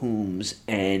and Holmes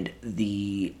and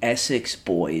the Essex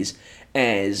boys,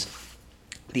 as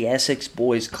the Essex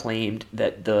boys claimed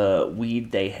that the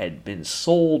weed they had been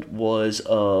sold was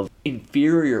of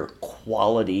inferior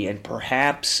quality, and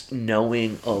perhaps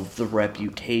knowing of the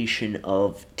reputation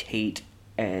of Tate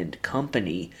and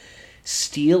Company,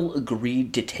 Steele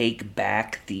agreed to take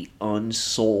back the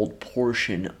unsold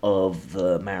portion of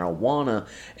the marijuana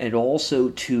and also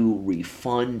to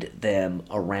refund them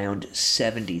around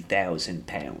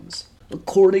 £70,000.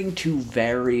 According to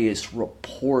various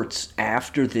reports,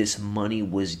 after this money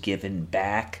was given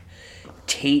back,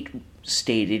 Tate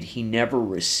stated he never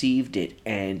received it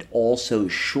and also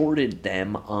shorted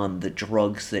them on the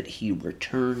drugs that he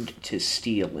returned to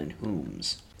Steele and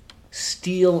Holmes.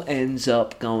 Steele ends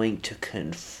up going to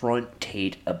confront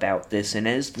Tate about this, and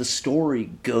as the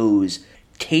story goes,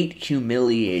 Tate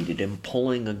humiliated him,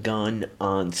 pulling a gun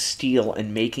on Steele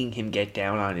and making him get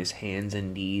down on his hands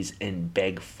and knees and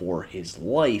beg for his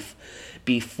life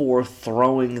before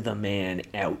throwing the man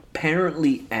out.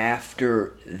 Apparently,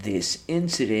 after this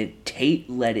incident, Tate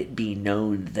let it be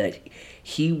known that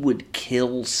he would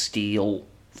kill Steele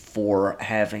for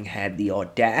having had the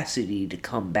audacity to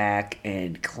come back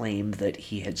and claim that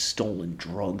he had stolen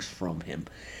drugs from him.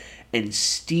 And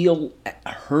Steele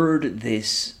heard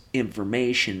this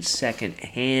information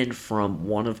secondhand from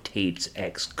one of Tate's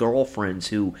ex-girlfriends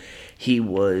who he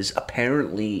was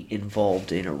apparently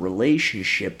involved in a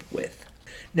relationship with.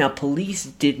 Now, police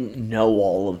didn't know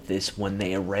all of this when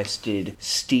they arrested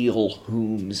Steele,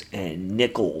 Holmes, and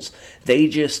Nichols. They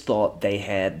just thought they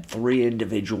had 3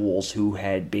 individuals who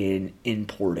had been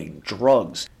importing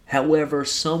drugs. However,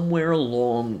 somewhere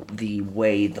along the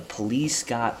way, the police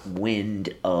got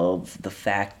wind of the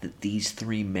fact that these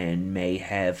 3 men may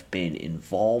have been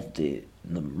involved in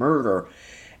the murder,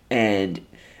 and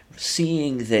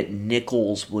seeing that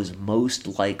Nichols was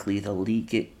most likely the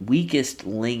weakest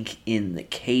link in the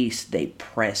case, they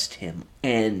pressed him.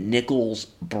 And Nichols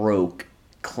broke,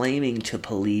 claiming to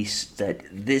police that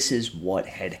this is what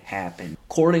had happened.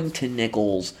 According to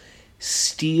Nichols,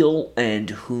 Steele and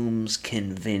Holmes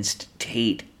convinced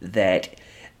Tate that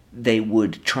they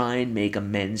would try and make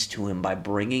amends to him by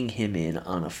bringing him in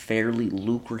on a fairly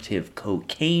lucrative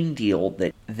cocaine deal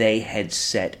that they had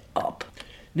set up.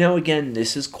 Now again,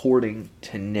 this is according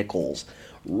to Nichols,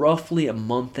 roughly a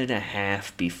month and a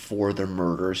half before the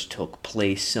murders took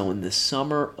place. So in the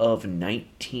summer of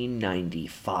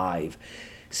 1995,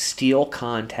 Steele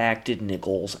contacted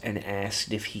Nichols and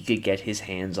asked if he could get his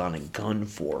hands on a gun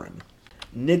for him.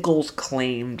 Nichols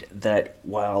claimed that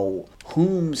while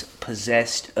Holmes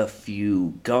possessed a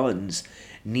few guns,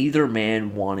 neither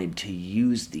man wanted to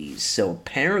use these. So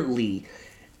apparently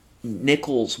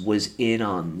Nichols was in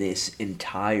on this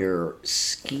entire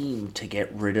scheme to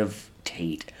get rid of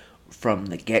Tate from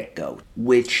the get-go,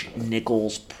 which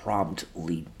Nichols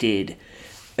promptly did.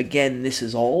 Again, this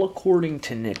is all according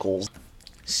to Nichols.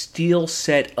 Steele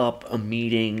set up a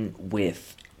meeting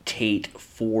with Tate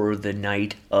for the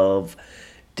night of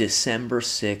December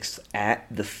 6th at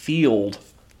the field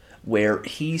where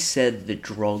he said the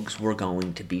drugs were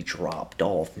going to be dropped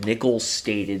off. Nichols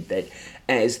stated that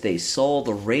as they saw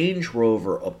the Range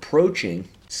Rover approaching,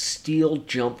 Steele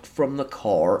jumped from the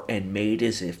car and made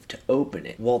as if to open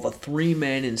it. While the 3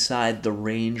 men inside the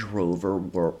Range Rover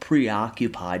were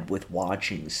preoccupied with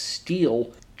watching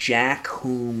Steele, Jack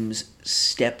Holmes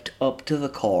stepped up to the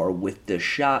car with the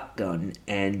shotgun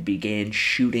and began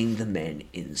shooting the men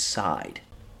inside.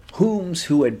 Holmes,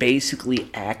 who had basically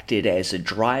acted as a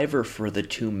driver for the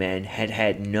 2 men,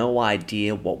 had no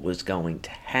idea what was going to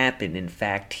happen. In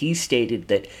fact, he stated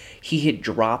that he had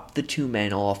dropped the 2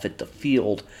 men off at the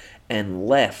field and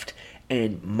left,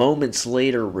 and moments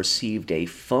later received a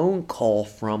phone call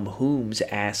from Holmes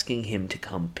asking him to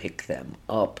come pick them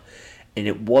up. And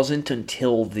it wasn't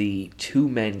until the 2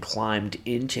 men climbed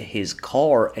into his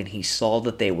car and he saw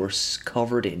that they were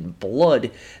covered in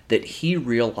blood that he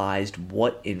realized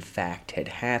what in fact had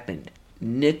happened.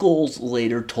 Nichols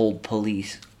later told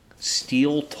police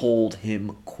Steele told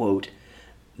him, quote,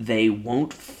 "They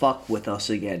won't fuck with us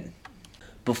again,"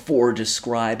 before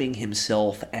describing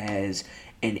himself as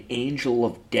an angel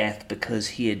of death because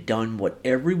he had done what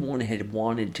everyone had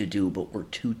wanted to do but were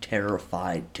too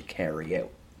terrified to carry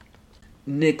out.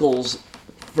 Nichols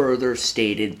further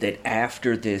stated that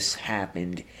after this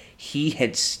happened, he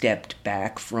had stepped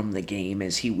back from the game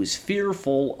as he was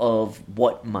fearful of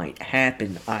what might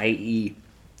happen, i.e.,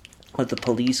 are the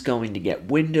police going to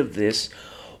get wind of this,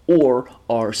 or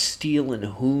are Steele and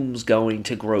Holmes going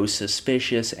to grow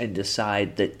suspicious and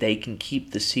decide that they can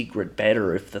keep the secret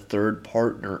better if the third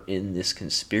partner in this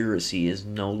conspiracy is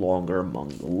no longer among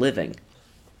the living?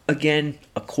 Again,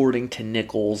 according to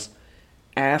Nichols,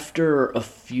 after a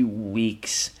few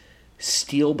weeks,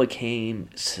 Steele became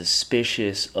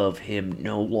suspicious of him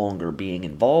no longer being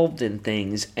involved in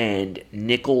things, and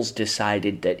Nichols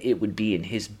decided that it would be in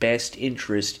his best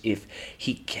interest if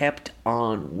he kept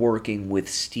on working with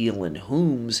Steele and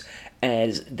Holmes,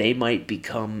 as they might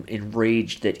become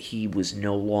enraged that he was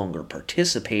no longer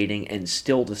participating and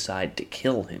still decide to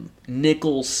kill him.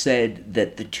 Nichols said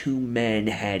that the 2 men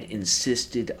had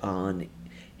insisted on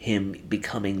him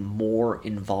becoming more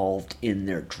involved in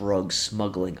their drug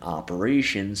smuggling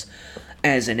operations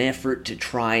as an effort to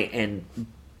try and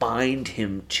bind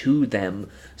him to them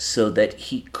so that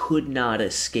he could not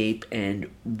escape and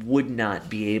would not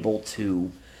be able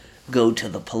to go to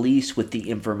the police with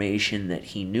the information that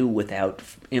he knew without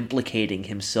implicating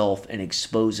himself and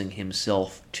exposing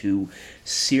himself to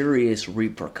serious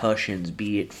repercussions,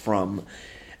 be it from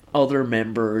other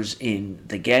members in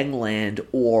the gangland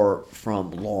or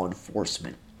from law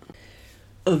enforcement.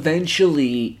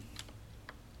 Eventually,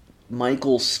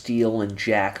 Michael Steele and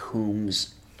Jack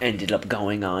Holmes ended up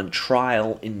going on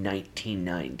trial in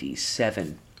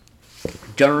 1997.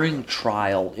 During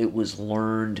trial, it was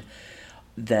learned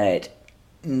that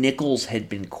Nichols had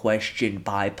been questioned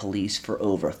by police for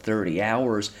over 30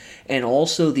 hours, and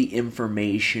also the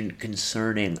information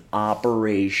concerning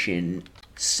Operation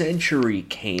Century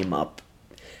came up.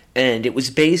 And it was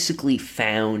basically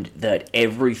found that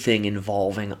everything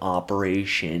involving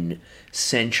Operation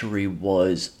Century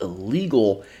was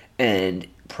illegal, and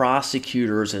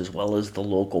prosecutors as well as the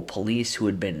local police who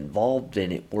had been involved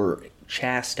in it were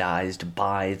chastised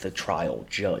by the trial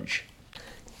judge.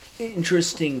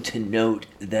 Interesting to note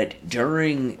that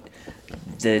during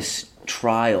this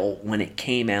trial, when it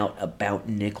came out about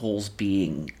Nichols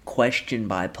being questioned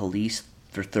by police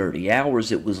for 30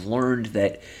 hours, it was learned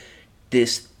that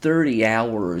this 30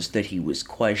 hours that he was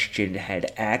questioned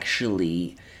had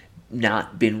actually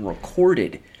not been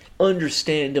recorded.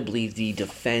 Understandably, the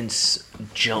defense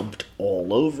jumped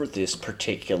all over this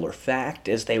particular fact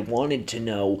as they wanted to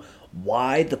know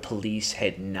why the police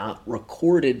had not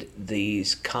recorded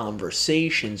these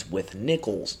conversations with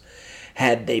Nichols.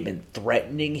 Had they been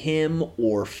threatening him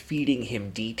or feeding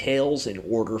him details in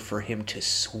order for him to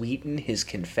sweeten his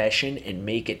confession and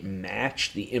make it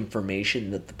match the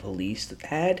information that the police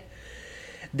had?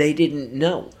 They didn't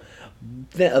know.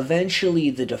 Eventually,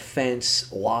 the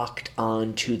defense locked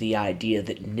on to the idea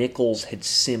that Nichols had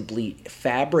simply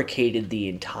fabricated the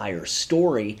entire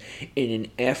story in an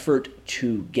effort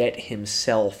to get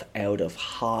himself out of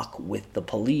hock with the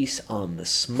police on the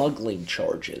smuggling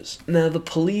charges. Now, the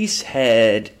police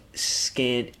had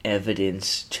scant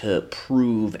evidence to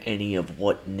prove any of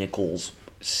what Nichols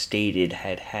stated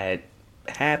had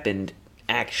happened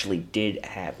actually did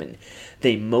happen.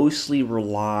 They mostly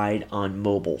relied on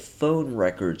mobile phone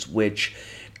records, which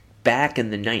back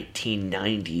in the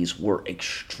 1990s were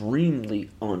extremely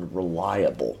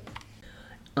unreliable.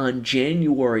 On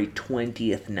January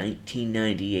 20th,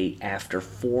 1998, after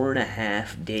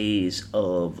 4.5 days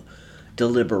of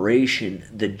deliberation,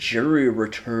 the jury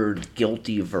returned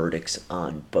guilty verdicts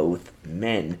on both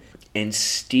men, and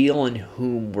Steele and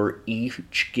Hume were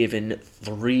each given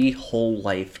 3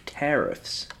 whole-life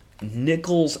tariffs.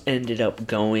 Nichols ended up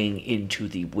going into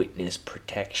the witness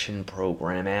protection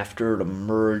program after it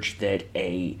emerged that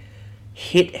a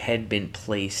hit had been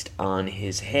placed on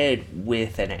his head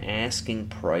with an asking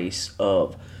price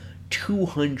of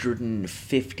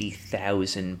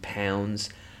 £250,000.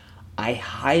 I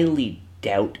highly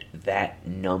doubt that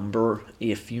number.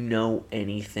 If you know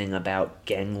anything about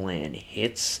gangland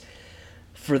hits,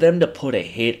 for them to put a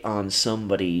hit on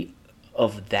somebody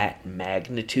of that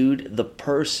magnitude, the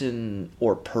person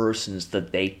or persons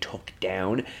that they took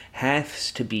down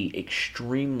has to be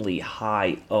extremely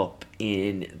high up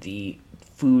in the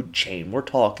food chain. We're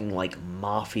talking like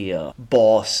mafia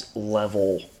boss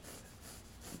level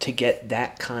to get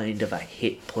that kind of a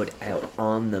hit put out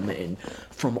on them, and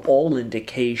from all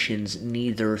indications,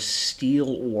 neither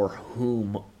Steele or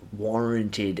Hume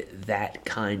warranted that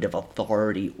kind of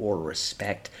authority or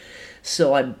respect.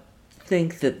 So I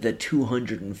think that the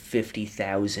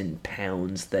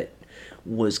 £250,000 that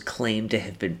was claimed to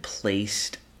have been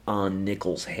placed on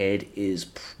Nichols' head is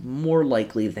more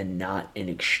likely than not an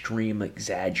extreme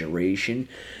exaggeration.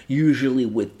 Usually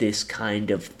with this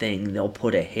kind of thing, they'll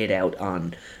put a hit out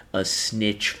on a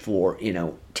snitch for,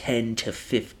 10 to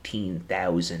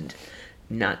 15,000.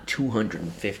 Not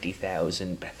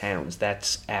 £250,000.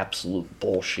 That's absolute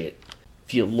bullshit.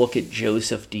 If you look at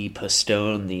Joseph D.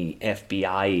 Pistone, the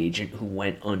FBI agent who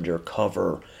went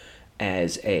undercover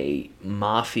as a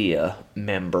mafia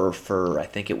member for, I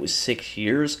think it was 6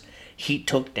 years, he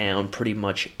took down pretty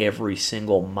much every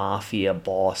single mafia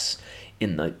boss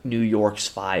in the New York's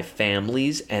 5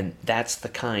 families, and that's the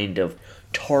kind of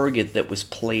target that was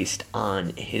placed on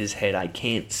his head. I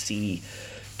can't see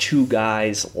 2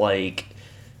 guys like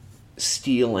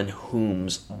Steele and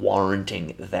Hume's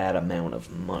warranting that amount of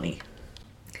money.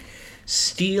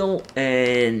 Steele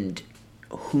and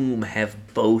Hume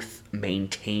have both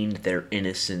maintained their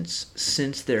innocence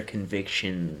since their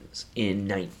convictions in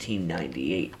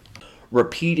 1998,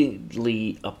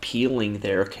 repeatedly appealing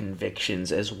their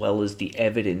convictions as well as the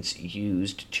evidence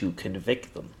used to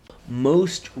convict them.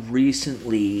 Most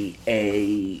recently,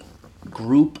 a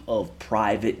group of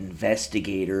private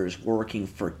investigators working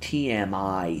for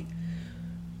TMI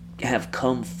have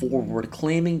come forward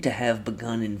claiming to have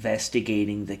begun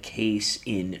investigating the case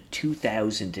in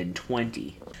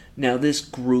 2020. Now, this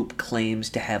group claims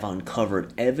to have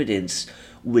uncovered evidence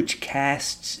which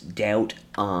casts doubt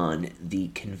on the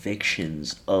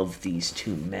convictions of these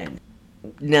 2 men.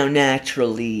 Now,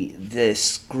 naturally,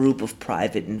 this group of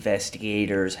private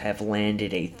investigators have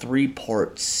landed a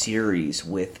 3-part series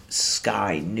with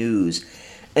Sky News,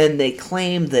 And they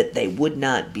claim that they would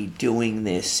not be doing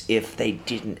this if they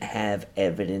didn't have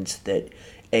evidence that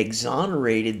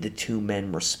exonerated the two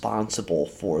men responsible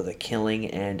for the killing.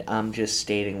 And I'm just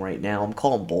stating right now, I'm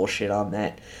calling bullshit on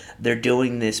that. They're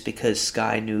doing this because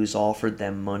Sky News offered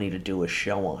them money to do a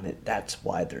show on it. That's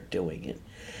why they're doing it.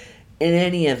 In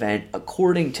any event,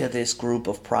 according to this group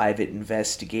of private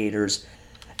investigators,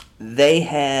 they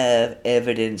have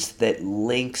evidence that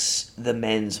links the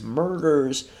men's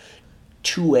murders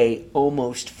to a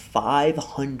almost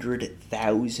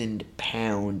 500,000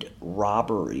 pound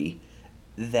robbery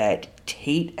that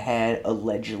Tate had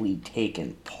allegedly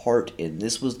taken part in.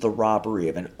 This was the robbery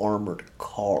of an armored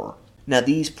car. Now,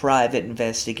 these private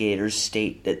investigators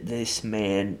state that this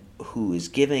man who is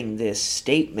giving this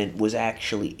statement was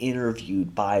actually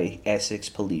interviewed by Essex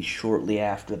police shortly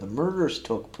after the murders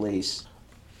took place.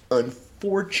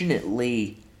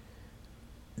 Unfortunately,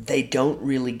 they don't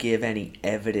really give any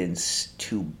evidence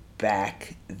to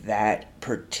back that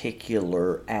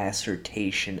particular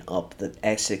assertion up that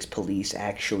Essex police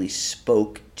actually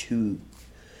spoke to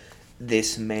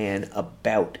this man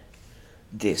about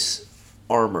this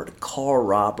armored car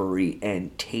robbery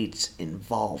and Tate's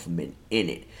involvement in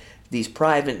it. These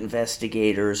private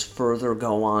investigators further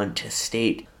go on to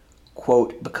state,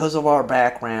 quote, because of our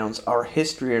backgrounds, our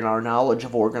history, and our knowledge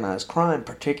of organized crime,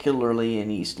 particularly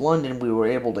in East London, we were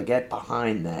able to get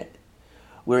behind that.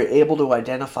 We were able to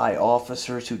identify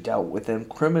officers who dealt with him,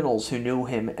 criminals who knew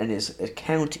him, and his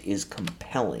account is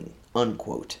compelling,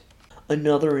 unquote.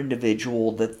 Another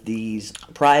individual that these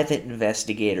private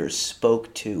investigators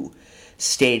spoke to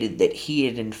stated that he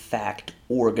had in fact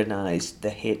organized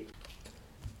the hit.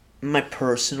 My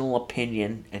personal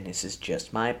opinion, and this is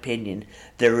just my opinion,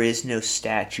 there is no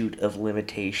statute of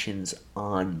limitations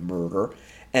on murder,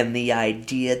 and the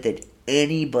idea that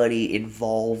anybody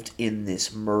involved in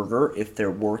this murder, if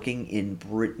they're working in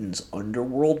Britain's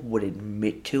underworld, would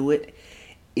admit to it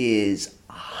is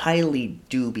highly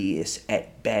dubious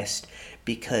at best,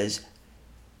 because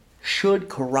should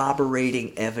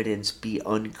corroborating evidence be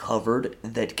uncovered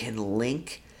that can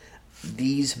link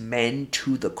these men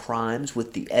to the crimes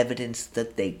with the evidence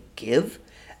that they give,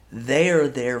 they are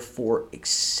therefore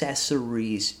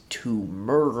accessories to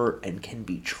murder and can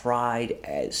be tried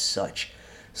as such.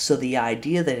 So the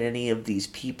idea that any of these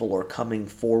people are coming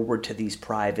forward to these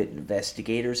private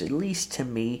investigators, at least to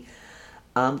me,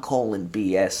 I'm calling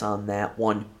BS on that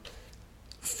one,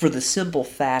 for the simple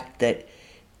fact that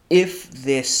if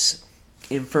this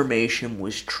information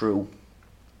was true,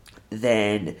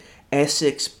 then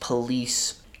Essex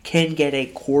police can get a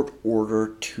court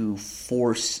order to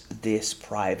force this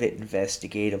private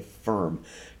investigative firm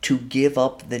to give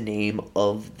up the name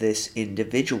of this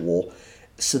individual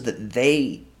so that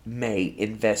they may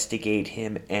investigate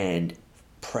him and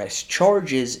press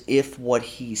charges if what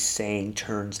he's saying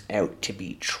turns out to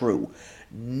be true.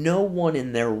 No one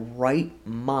in their right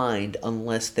mind,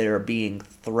 unless they're being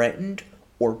threatened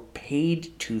or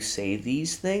paid to say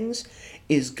these things,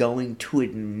 is going to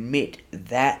admit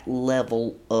that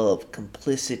level of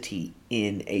complicity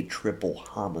in a triple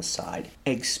homicide.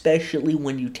 Especially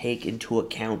when you take into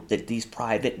account that these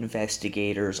private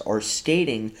investigators are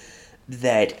stating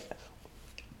that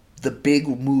the big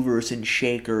movers and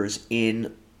shakers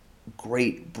in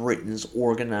Great Britain's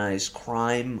organized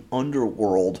crime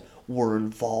underworld were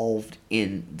involved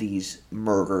in these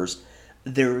murders.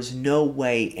 There is no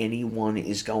way anyone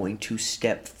is going to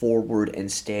step forward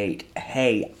and state,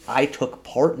 hey, I took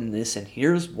part in this and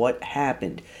here's what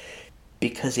happened.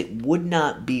 Because it would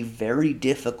not be very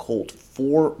difficult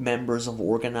for members of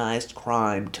organized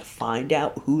crime to find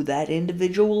out who that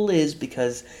individual is,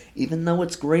 because even though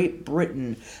it's Great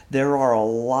Britain, there are a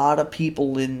lot of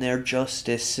people in their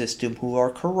justice system who are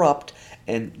corrupt,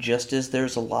 and just as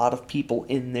there's a lot of people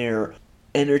in their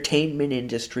entertainment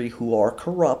industry who are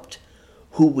corrupt,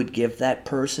 who would give that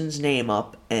person's name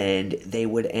up and they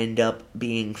would end up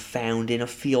being found in a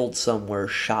field somewhere,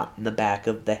 shot in the back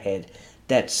of the head.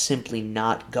 That's simply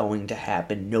not going to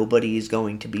happen. Nobody is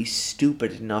going to be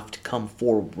stupid enough to come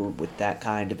forward with that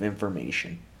kind of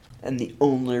information. And the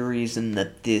only reason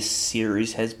that this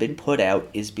series has been put out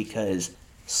is because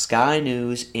Sky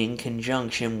News, in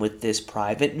conjunction with this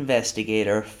private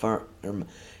investigator firm,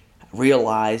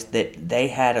 realized that they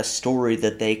had a story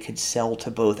that they could sell to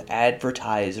both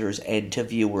advertisers and to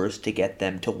viewers to get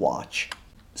them to watch.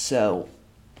 So,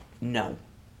 no.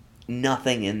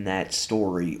 Nothing in that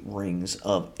story rings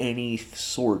of any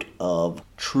sort of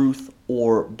truth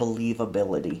or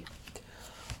believability.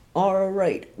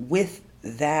 Alright, with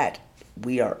that,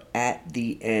 we are at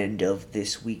the end of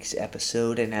this week's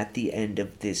episode and at the end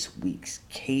of this week's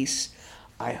case.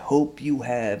 I hope you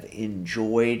have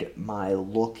enjoyed my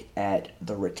look at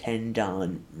the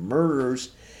Rettendon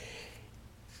Murders.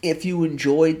 If you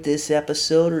enjoyed this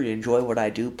episode or you enjoy what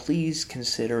I do, please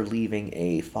consider leaving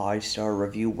a 5-star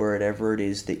review wherever it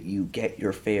is that you get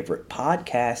your favorite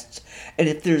podcasts. And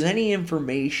if there's any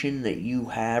information that you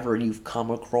have or you've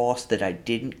come across that I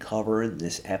didn't cover in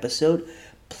this episode,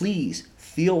 please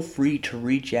feel free to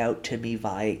reach out to me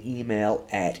via email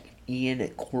at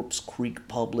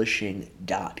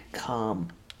ian@corpsecreekpublishing.com.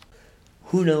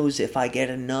 Who knows, if I get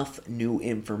enough new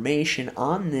information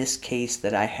on this case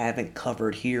that I haven't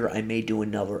covered here, I may do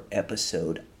another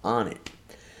episode on it.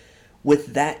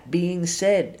 With that being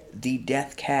said, the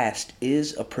Deathcast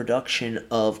is a production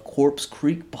of Corpse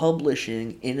Creek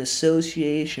Publishing in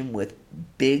association with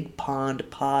Big Pond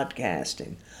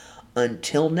Podcasting.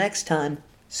 Until next time,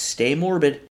 stay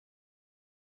morbid.